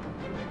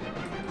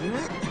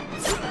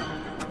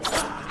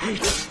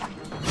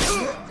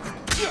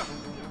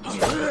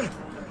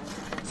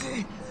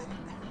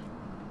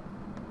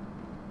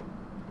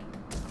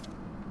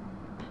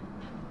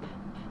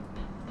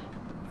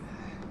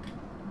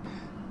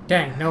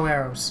 Dang, no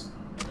arrows.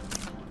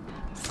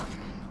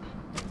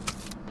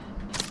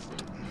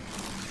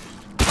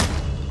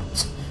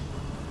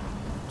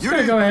 Just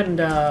gonna go ahead and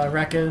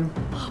wreck him.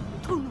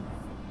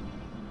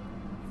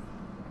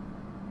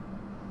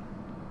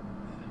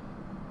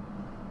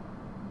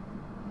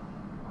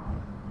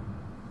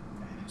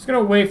 Just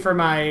gonna wait for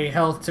my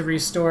health to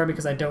restore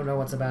because I don't know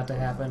what's about to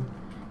happen.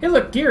 Hey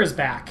look, gear is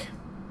back.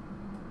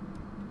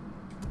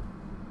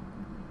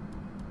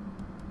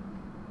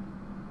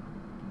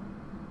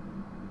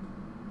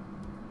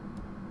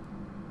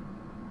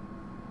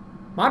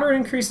 Moderate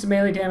increase to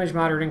melee damage,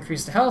 moderate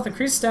increase to health,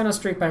 increase standoff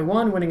streak by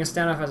 1, winning a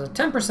standoff has a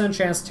 10%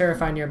 chance to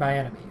terrify nearby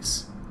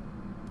enemies.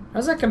 How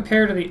does that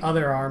compare to the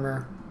other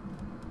armor?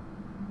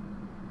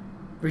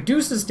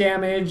 Reduces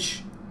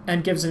damage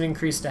and gives an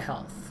increase to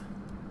health.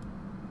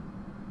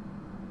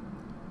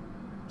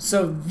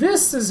 So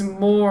this is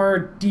more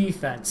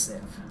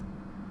defensive.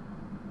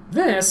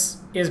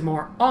 This is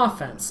more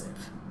offensive.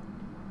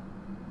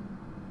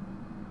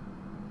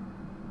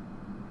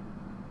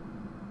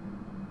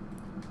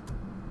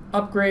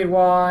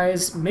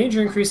 Upgrade-wise,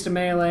 major increase to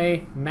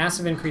melee,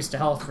 massive increase to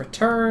health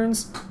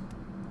returns.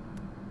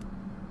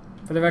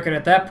 For the record,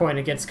 at that point,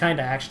 it gets kind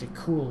of actually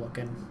cool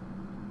looking.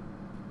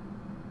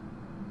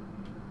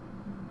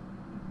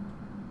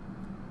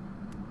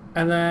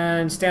 And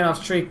then standoff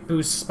streak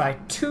boosts by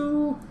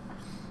 2.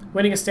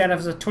 Winning a standoff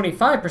has a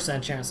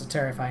 25% chance to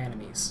terrify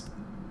enemies.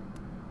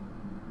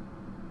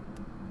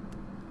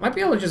 Might be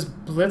able to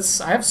just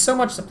blitz. I have so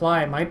much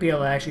supply, I might be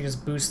able to actually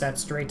just boost that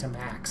straight to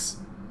max.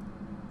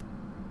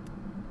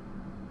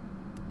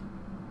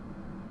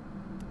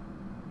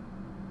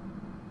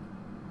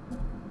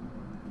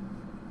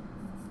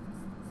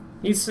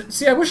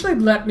 See, I wish they'd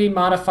let me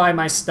modify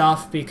my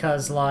stuff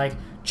because, like,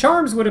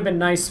 charms would have been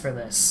nice for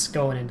this,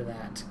 going into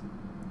that.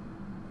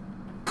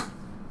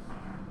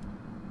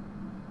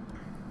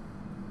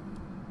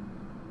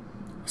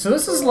 So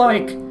this is,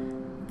 like,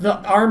 the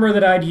armor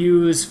that I'd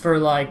use for,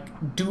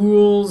 like,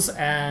 duels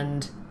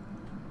and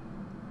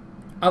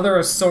other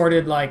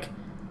assorted, like,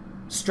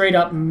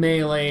 straight-up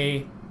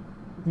melee,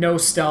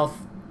 no-stealth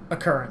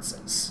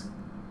occurrences.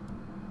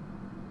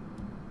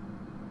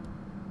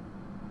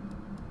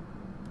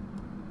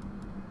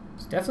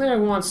 Definitely I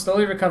want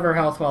slowly recover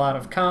health while out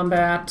of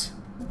combat.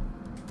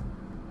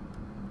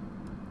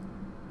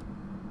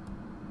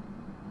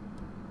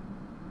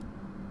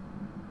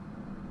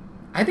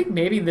 I think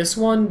maybe this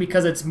one,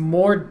 because it's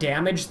more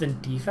damage than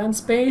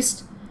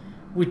defense-based,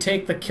 would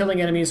take the killing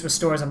enemies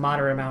restores a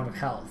moderate amount of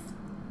health.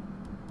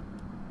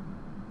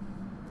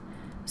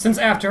 Since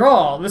after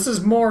all, this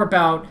is more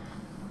about...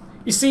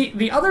 You see,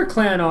 the other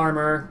clan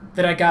armor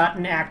that I got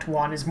in Act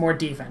 1 is more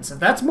defensive.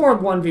 That's more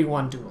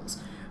 1v1 duels.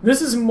 This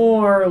is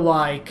more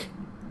like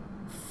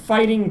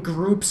fighting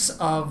groups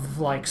of,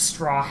 like,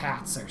 straw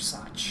hats or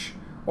such.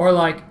 Or,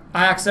 like,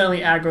 I accidentally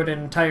aggroed an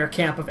entire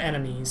camp of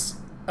enemies.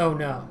 Oh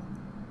no.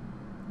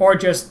 Or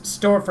just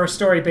for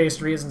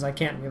story-based reasons I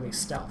can't really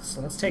stealth.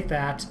 So let's take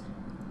that.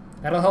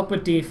 That'll help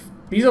with These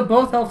will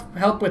both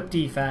help with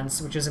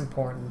defense, which is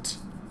important.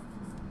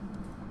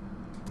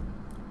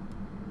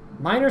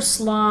 Minor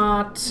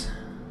slot...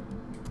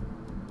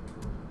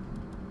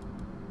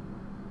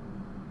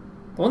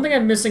 The one thing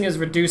I'm missing is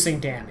reducing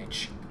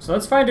damage. So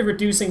let's find a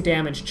reducing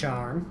damage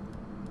charm.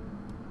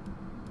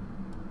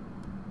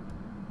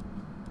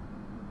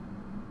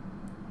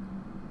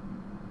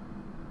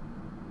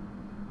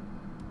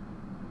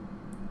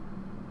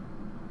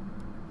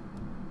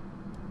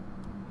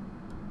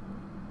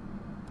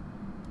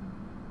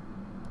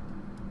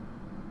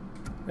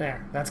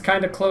 There. That's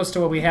kind of close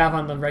to what we have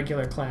on the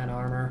regular clan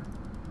armor.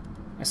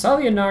 I saw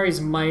the Inari's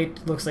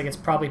Might. Looks like it's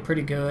probably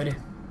pretty good.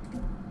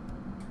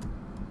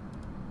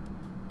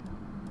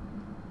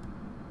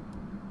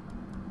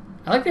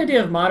 I like the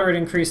idea of moderate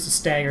increase to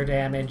stagger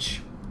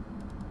damage.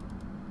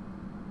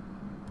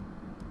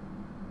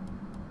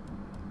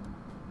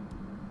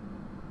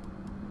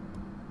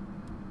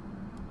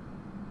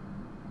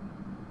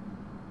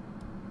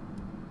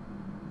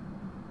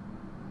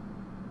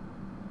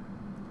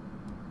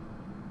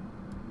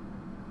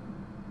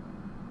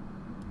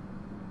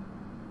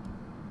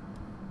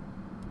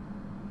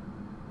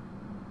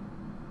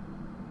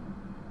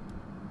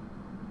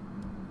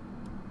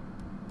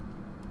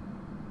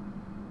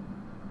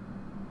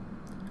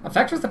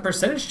 Effect with a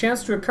percentage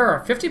chance to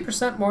occur.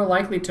 50% more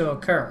likely to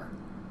occur.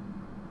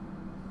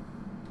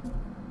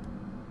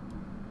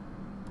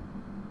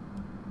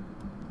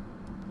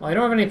 Well, I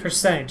don't have any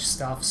percentage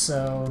stuff,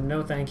 so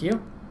no thank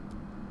you.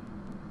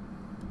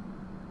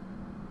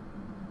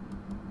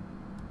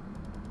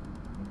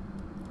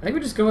 I think we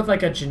just go with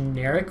like a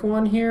generic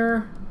one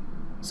here.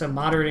 So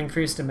moderate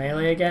increase to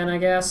melee again, I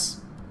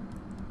guess.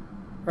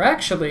 Or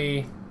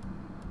actually...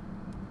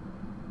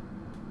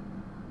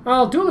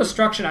 Well, dual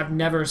destruction I've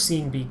never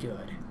seen be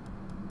good.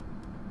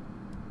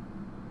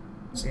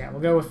 So yeah,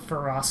 we'll go with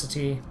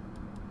ferocity.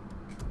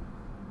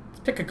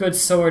 Let's pick a good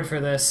sword for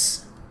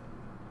this.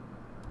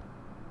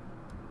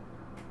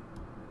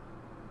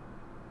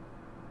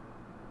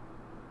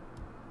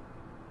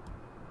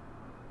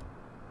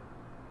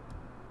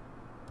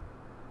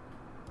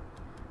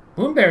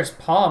 Moonbear's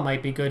Paw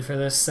might be good for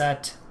this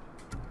set.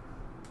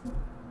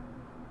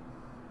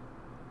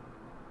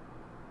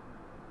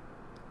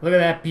 Look at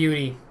that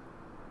beauty.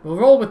 We'll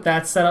roll with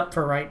that setup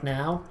for right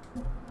now.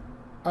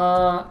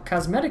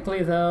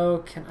 Cosmetically,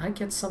 though, can I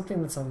get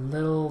something that's a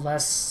little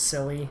less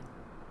silly?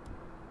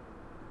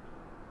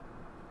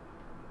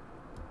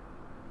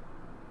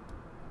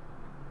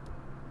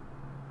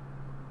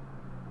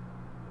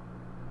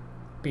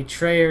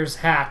 Betrayer's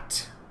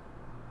Hat.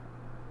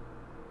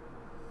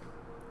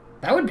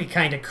 That would be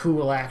kind of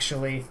cool,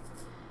 actually.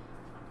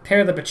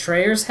 Pair the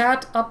Betrayer's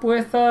Hat up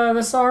with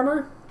this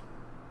armor.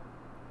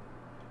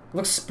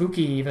 Looks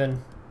spooky,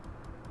 even.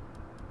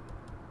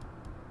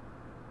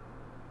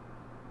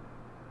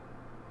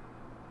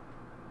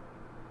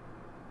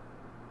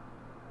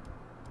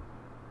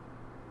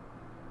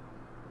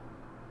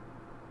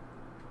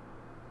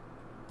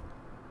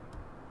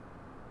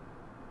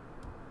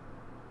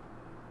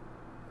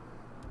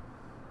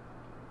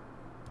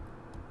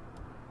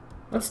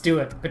 Let's do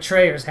it.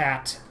 Betrayer's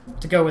Hat.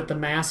 To go with the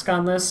mask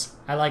on this.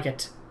 I like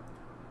it.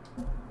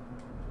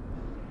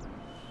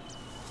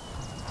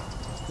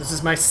 This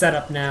is my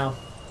setup now.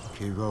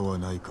 怪我は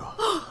ないか。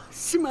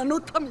島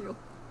の民よ。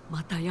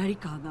また槍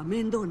川が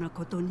面倒な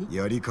ことに。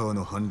槍川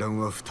の反乱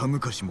は二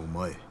昔も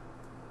前。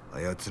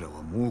あやつら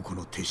は猛虎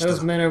の手下だ。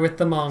 Those men are with the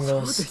そうで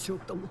Mongols. しょう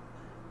とも。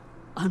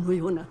あの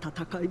ような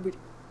戦いぶり。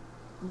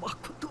まこ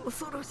と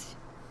恐ろしい。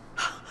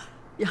はあ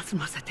休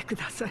ませてく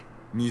ださい。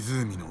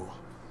湖の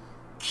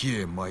木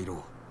へ参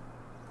ろ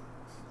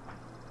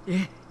う。え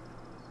え。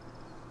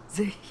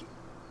ぜひ。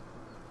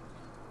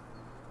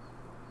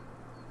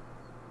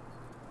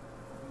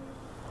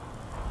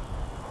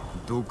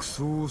毒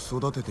草を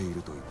育ててい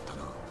ると言った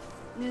な。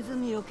ネズ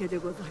ミよけで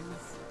ございま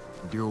す。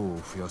量を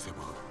増やせば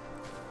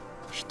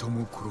人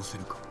も殺せ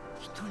るか。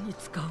人に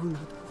使うな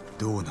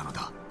どうなの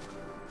だ。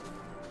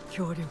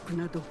強力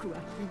な毒は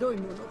ひどい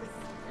ものです。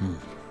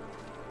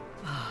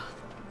あ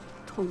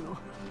あ、殿。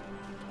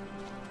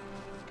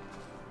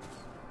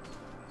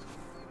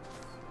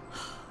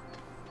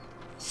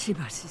し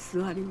ばし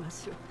座りま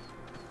しょう。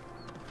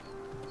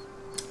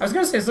I was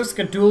gonna say this looks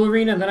like a duel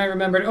arena, and then I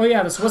remembered, oh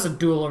yeah, this was a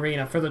duel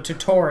arena for the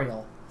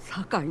tutorial.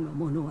 堺の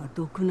者は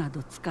毒な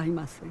ど使い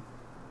ません。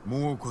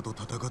猛虎と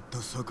戦った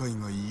堺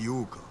がいよ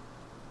うか。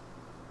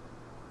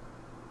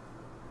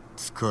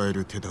使え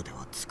る手立て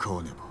は使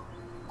わねば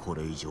こ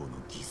れ以上の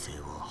犠牲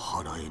は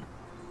払え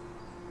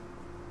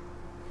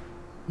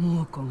ぬ。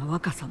猛虎が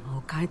若様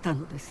を変えた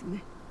のです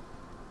ね。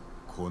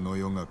この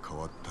世が変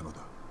わったのだ。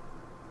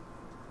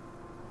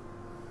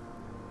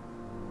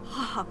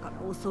母から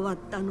教わっ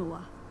たの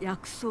は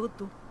薬草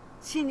と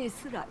死に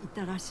すら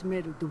至らし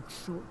める毒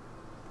草。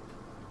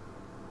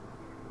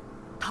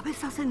食べ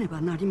させね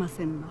ばなりま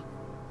せんが、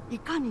い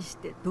かにし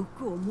て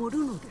毒を盛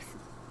るのです。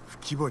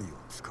吹き針を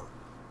使う。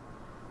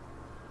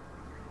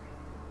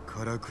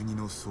唐国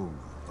の僧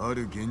があ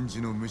る源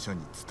氏の武者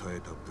に伝え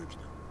た武器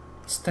だ。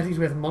Studied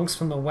with monks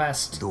from the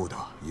west. どう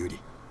だ、ユリ。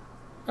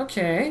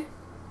Okay.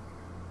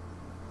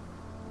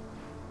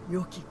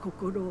 良き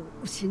心を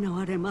失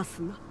われま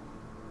すが。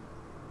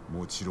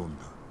もちろん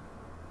だ。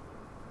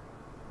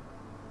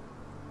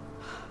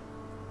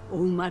お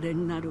生まれ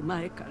になる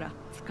前から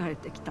仕え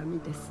てきた身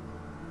です。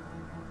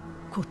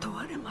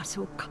断れまし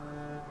ょうか。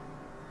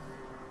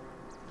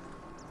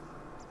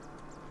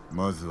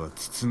まずは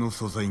筒の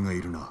素材が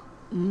いるな。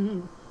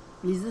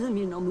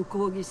湖の向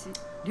こう岸、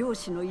漁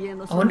師の家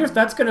の。I wonder if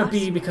that's gonna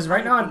be because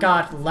right now I've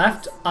got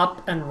left,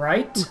 up, and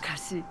right.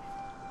 昔、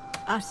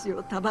足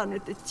を束ね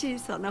て小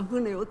さな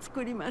船を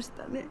作りまし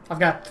たね。I've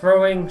got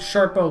throwing,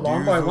 short bow,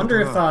 long bow. I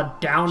wonder if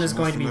down is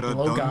going to be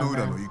blowgun.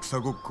 裏の戦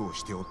ごっこを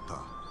しておった。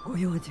ご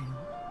用心、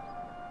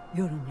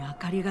夜に明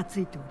かりがつ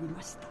いており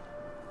ました。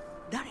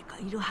誰か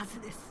いるはず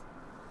です。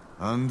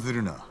案ず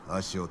るな、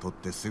足を取っ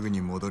てすぐ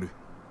に戻る。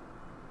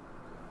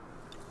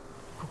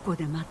ここ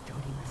で待ってお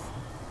りま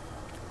す。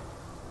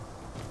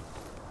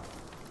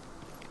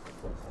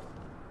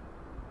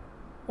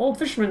Old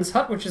fisherman's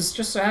hut, which is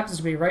just so happens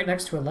to be right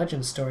next to a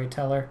legend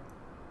storyteller.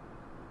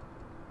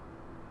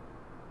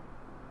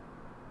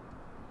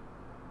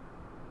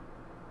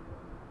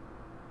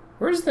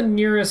 Where's the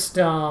nearest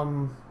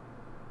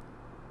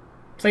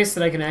place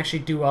that I can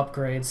actually do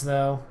upgrades,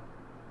 though?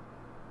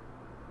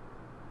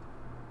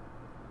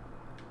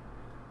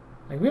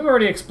 Like, we've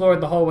already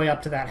explored the whole way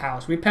up to that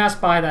house. We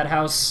passed by that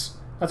house.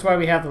 That's why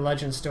we have the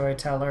legend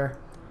storyteller.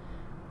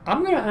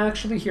 I'm going to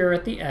actually, here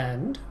at the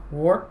end,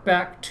 warp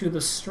back to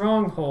the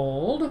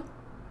stronghold.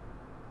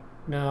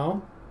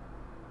 No.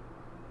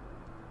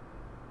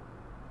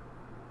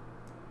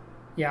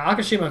 Yeah,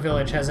 Akashima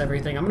Village has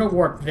everything. I'm going to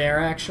warp there,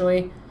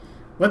 actually.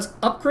 Let's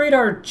upgrade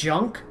our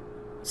junk,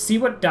 see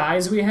what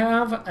dyes we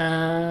have,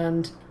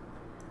 and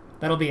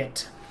that'll be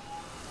it.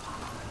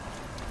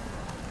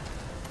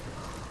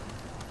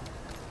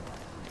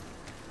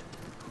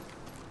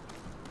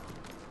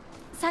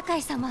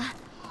 Sakai-sama,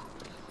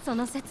 そ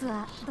の説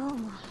はどう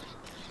も。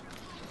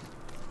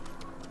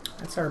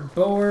That's our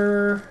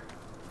bower.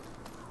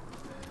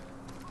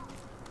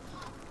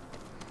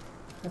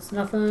 That's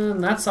nothing.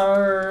 That's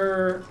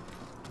our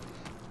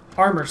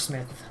armor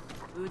smith.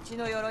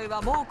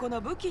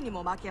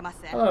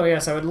 Oh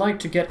yes, I would like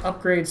to get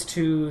upgrades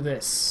to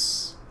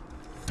this.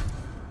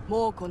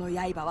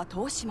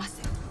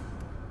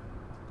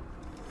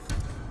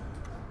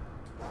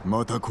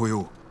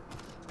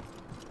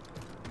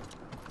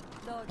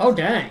 Oh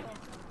dang.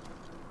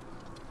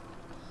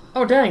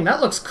 Oh dang,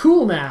 that looks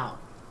cool now.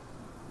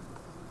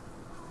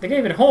 They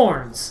gave it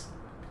horns.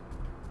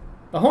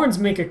 The horns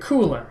make it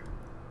cooler.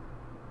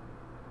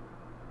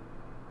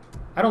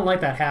 I don't like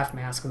that half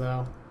mask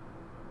though.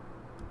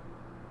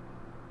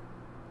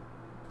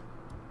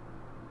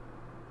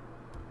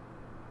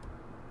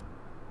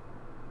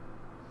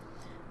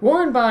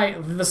 Worn by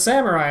the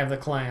samurai of the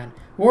clan.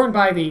 Worn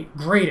by the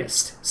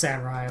greatest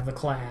samurai of the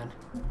clan.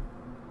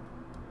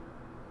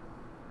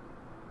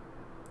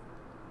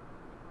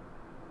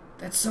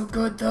 That's so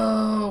good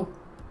though.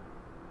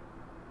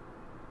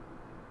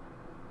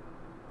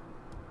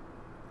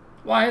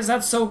 Why is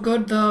that so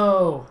good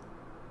though?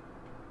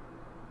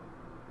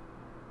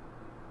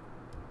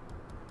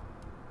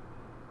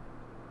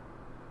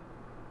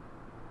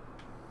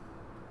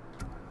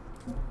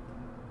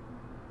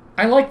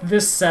 I like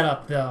this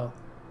setup though.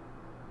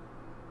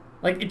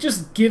 Like, it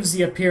just gives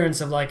the appearance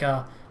of like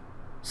a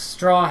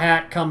straw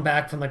hat come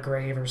back from the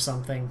grave or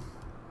something.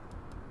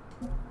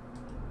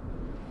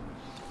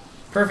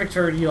 Perfect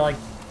for you, like,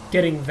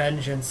 getting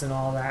vengeance and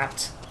all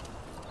that.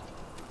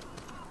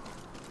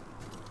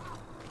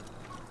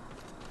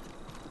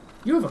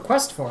 You have a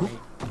quest for me.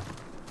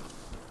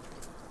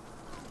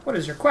 What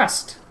is your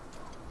quest?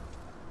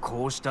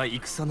 こうした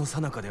戦の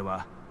最中で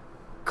は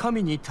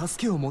神に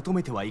助けを求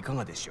めてはいか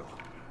がでしょう。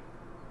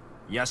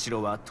Oh,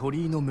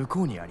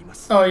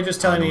 you're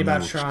just telling me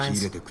about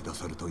shrines.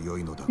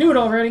 Knew it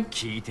already.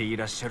 聞いてい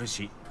らっしゃる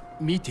し、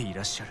見てい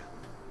らっしゃる。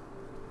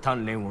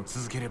鍛錬を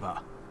続けれ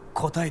ば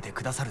答えて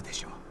くださるで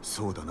しょう。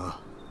そうだな。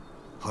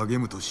励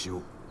むとしよ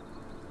う。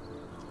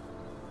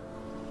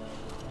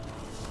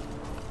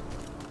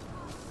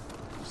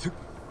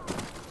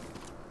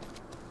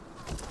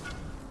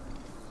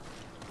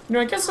You know,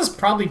 I guess this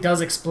probably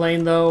does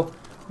explain, though,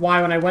 why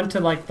when I went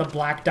to, like, the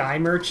black dye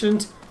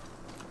merchant,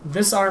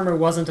 this armor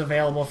wasn't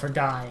available for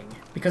dyeing,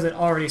 because it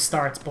already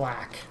starts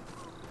black.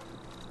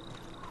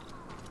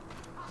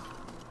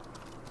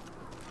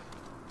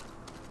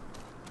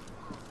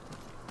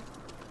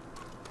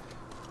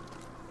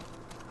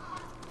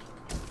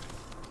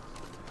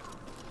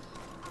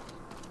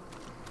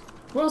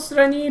 What else did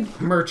I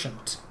need?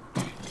 Merchant.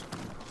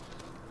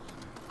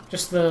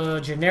 Just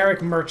the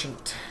generic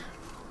merchant.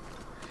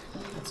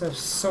 It's a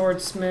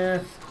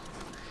swordsmith.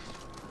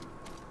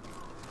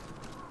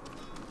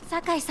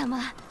 酒井様、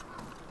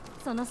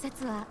その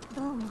説は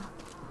どうも。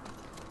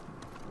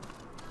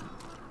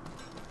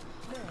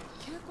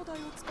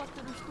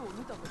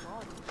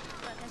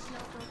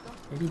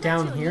Maybe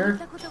down here?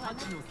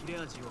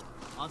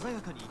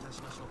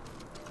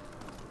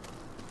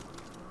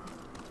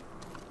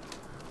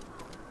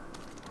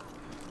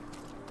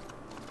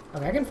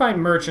 Okay, I can find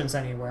merchants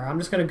anywhere. I'm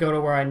just gonna go to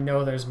where I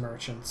know there's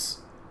merchants.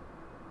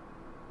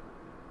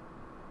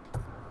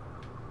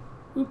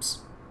 Oops.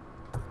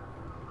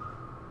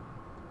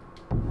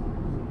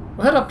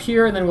 We'll head up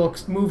here and then we'll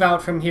move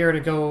out from here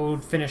to go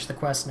finish the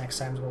quest next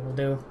time is what we'll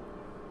do.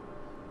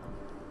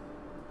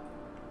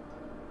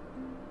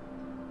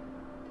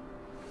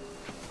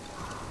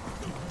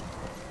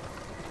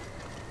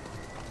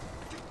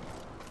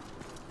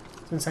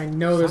 Since I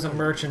know there's a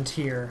merchant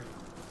here.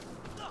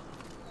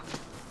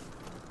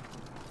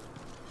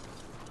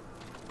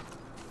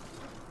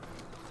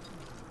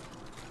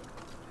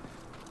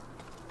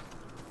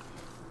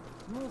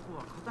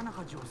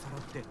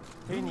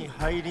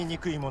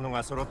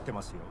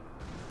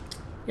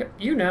 Yep,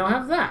 you now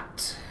have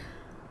that.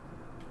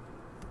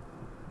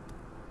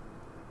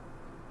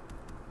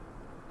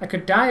 I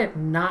could dye it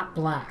not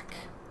black.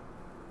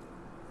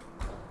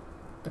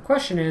 The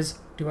question is,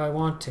 do I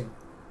want to?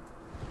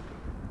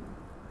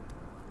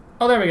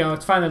 Oh, there we go.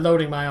 It's finally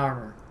loading my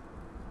armor.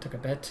 Took a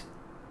bit.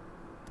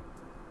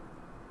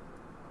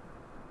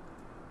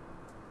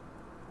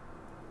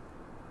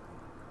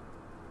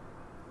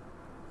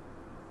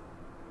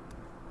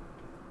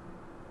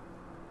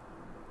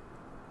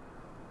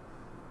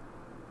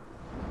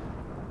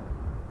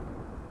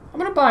 I'm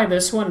gonna buy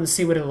this one and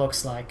see what it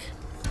looks like.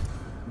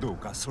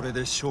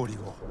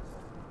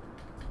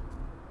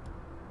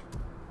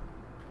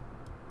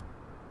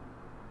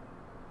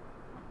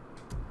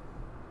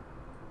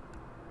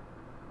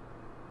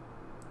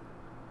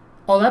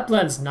 Oh, that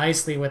blends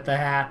nicely with the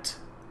hat.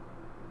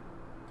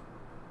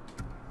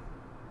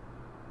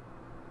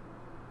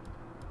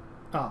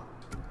 Oh.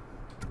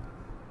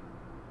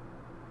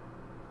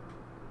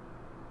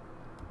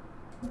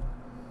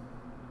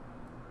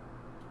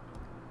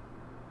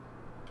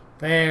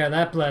 There,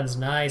 that blends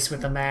nice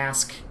with the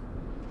mask.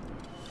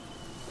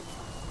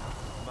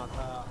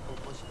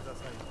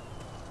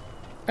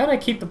 And I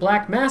keep the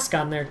black mask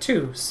on there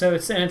too, so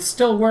it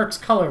still works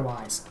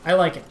color-wise. I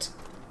like it.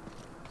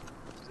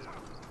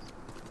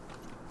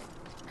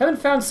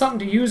 Haven't found something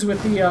to use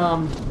with the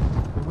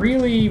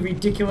really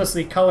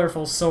ridiculously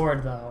colorful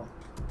sword though.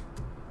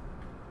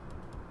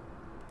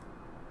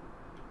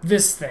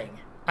 This thing.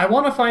 I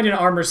want to find an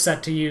armor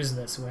set to use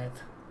this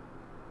with.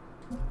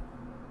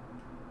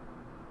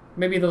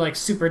 Maybe the, like,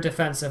 super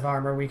defensive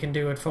armor we can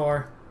do it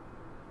for.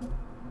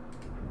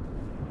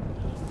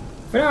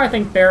 For now, I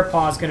think Bear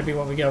Paw is going to be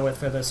what we go with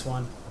for this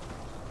one.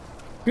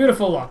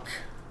 Beautiful look.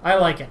 I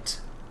like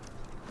it.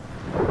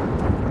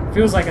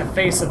 Feels like a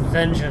face of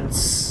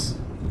vengeance.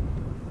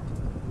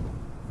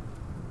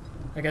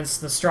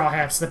 Against the Straw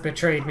Hats that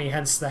betrayed me,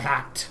 hence the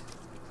hat.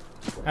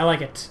 I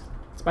like it.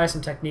 Let's buy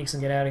some techniques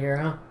and get out of here,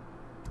 huh?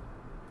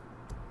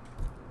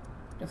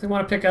 Definitely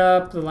want to pick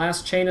up the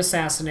last chain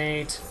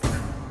assassinate.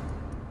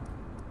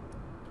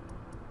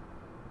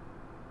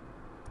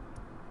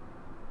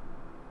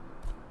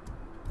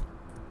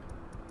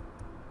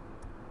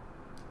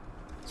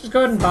 Just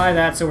go ahead and buy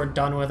that so we're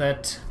done with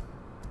it.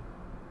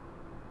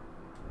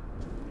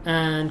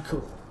 And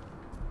cool.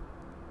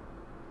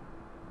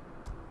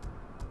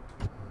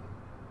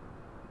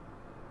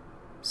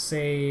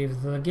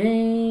 Save the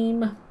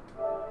game.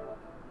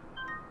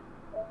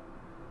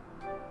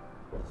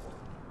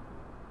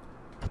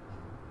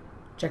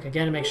 Check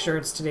again to make sure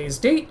it's today's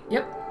date.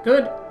 Yep,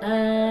 good.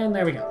 And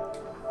there we go.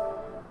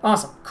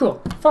 Awesome.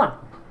 Cool. Fun.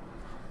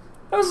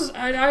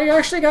 I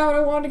actually got what I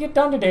wanted to get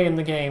done today in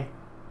the game.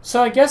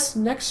 So I guess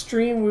next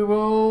stream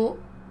we'll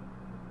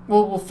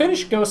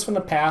finish Ghosts from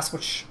the Past,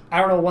 which I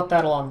don't know what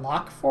that'll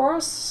unlock for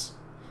us.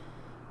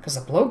 Because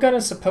the blowgun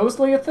is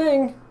supposedly a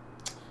thing.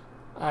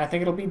 I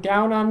think it'll be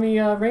down on the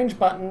range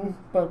button,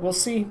 but we'll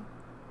see.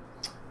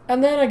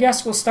 And then I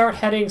guess we'll start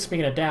heading,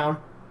 speaking of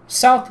down,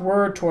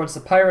 southward towards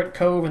the Pirate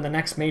Cove and the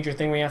next major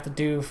thing we have to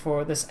do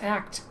for this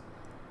act.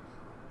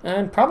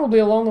 And probably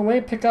along the way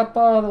pick up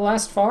the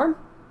last farm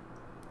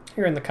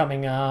here in the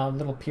coming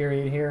little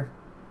period here.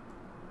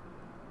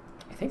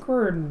 I think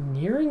we're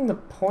nearing the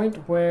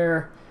point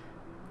where...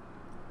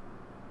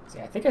 See,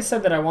 I think I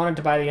said that I wanted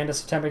to by the end of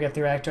September get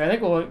through Act 2. I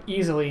think we'll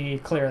easily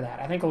clear that.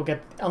 I think we'll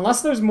get...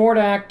 Unless there's more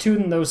to Act 2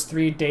 than those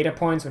 3 data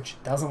points, which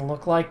it doesn't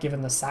look like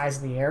given the size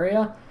of the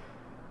area.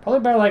 Probably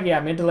by, like,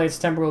 yeah, mid to late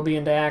September we'll be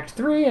into Act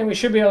 3, and we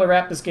should be able to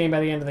wrap this game by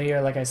the end of the year,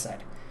 like I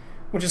said.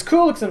 Which is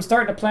cool, because I'm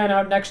starting to plan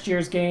out next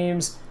year's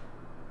games.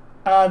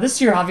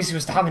 This year, obviously,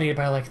 was dominated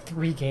by, like,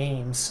 3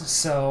 games,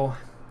 so...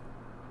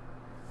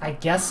 I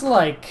guess,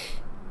 like...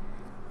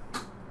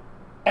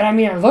 And, I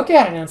mean, I look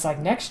at it, and it's like,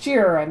 next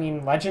year, I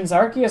mean, Legends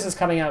Arceus is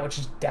coming out, which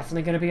is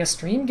definitely going to be a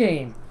stream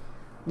game.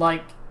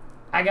 Like,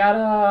 I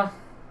gotta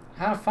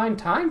find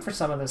time for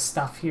some of this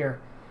stuff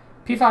here.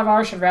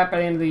 P5R should wrap by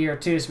the end of the year,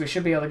 too, so we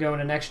should be able to go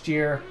into next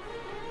year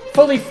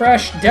fully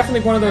fresh.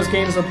 Definitely one of those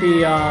games will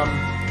be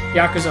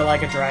Yakuza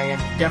Like a Dragon.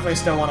 Definitely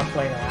still want to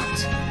play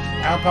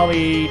that. I'll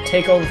probably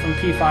take over from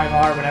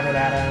P5R whenever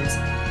that ends.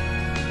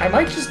 I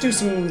might just do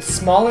some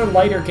smaller,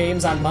 lighter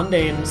games on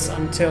Mondays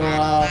until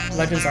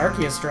Legends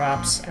Arceus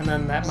drops, and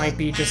then that might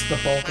be just the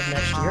bulk of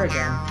next year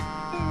again.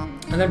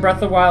 And then Breath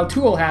of the Wild 2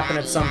 will happen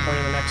at some point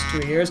in the next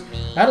 2 years.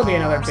 That'll be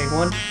another big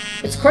one.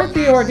 It's quite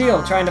the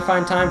ordeal trying to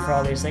find time for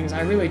all these things. I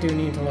really do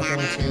need to look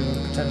into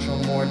the potential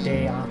more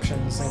day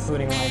options,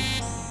 including, like,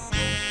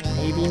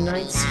 maybe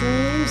night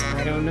streams?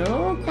 I don't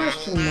know?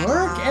 Question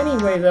mark?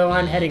 Anyway, though,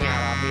 I'm heading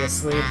out,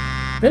 obviously.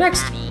 The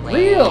next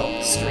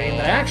real stream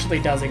that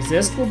actually does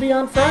exist will be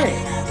on Friday,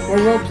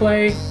 where we'll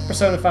play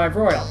Persona 5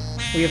 Royal.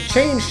 We have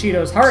changed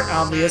Shido's heart,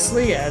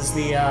 obviously, as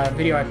the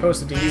video I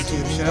posted to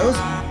YouTube shows.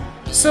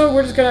 So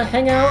we're just gonna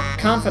hang out,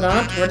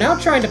 Confidant. We're now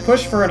trying to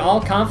push for an all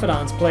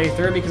Confidants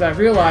playthrough because I've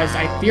realized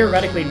I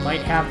theoretically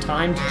might have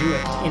time to do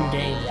it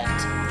in-game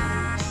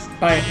yet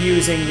by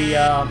abusing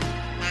the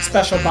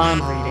special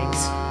bond readings.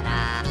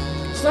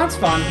 So that's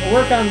fun. We'll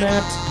work on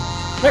that.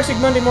 Next week,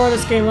 Monday, more of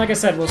this game. Like I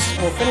said, we'll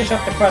finish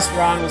up the quest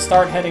we're on. We'll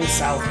start heading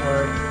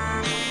southward.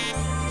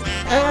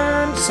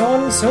 And so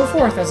on and so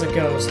forth as it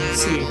goes.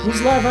 Let's see.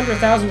 Who's live under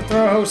 1,000 to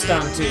throw a host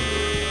onto?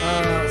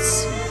 Let's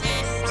see.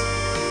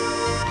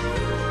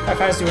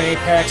 Hi-Fi's doing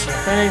Apex, no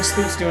thanks.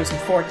 Sloop's doing some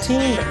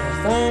 14, but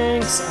no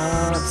thanks.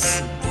 Let's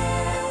see.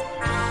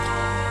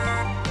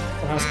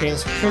 House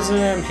Games for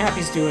Prism.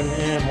 Happy's doing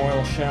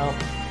Mortal Shell.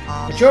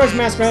 The George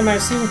Masquerade might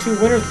have seen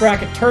 2 winners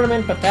bracket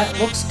tournament, but that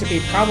looks to be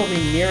probably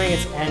nearing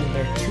its end.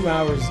 They're 2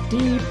 hours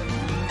deep.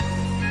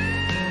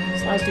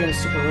 Sly's doing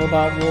Super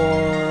Robot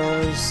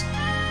Wars.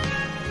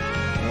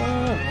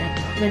 Oh man,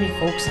 not many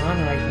folks on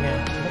right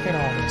now. Look at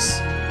all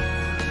this.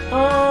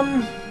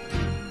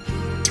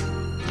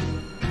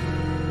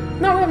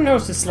 No, we haven't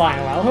hosted Sly in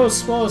a while. We'll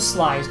host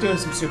Sly. He's doing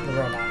some Super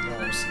Robot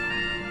Wars.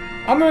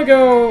 I'm gonna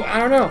go, I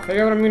don't know,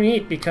 figure out what I'm gonna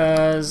eat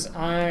because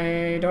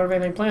I don't have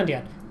anything planned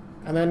yet.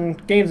 And then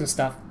games and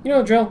stuff. You know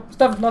the drill.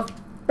 Stuff and love.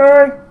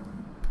 Bye!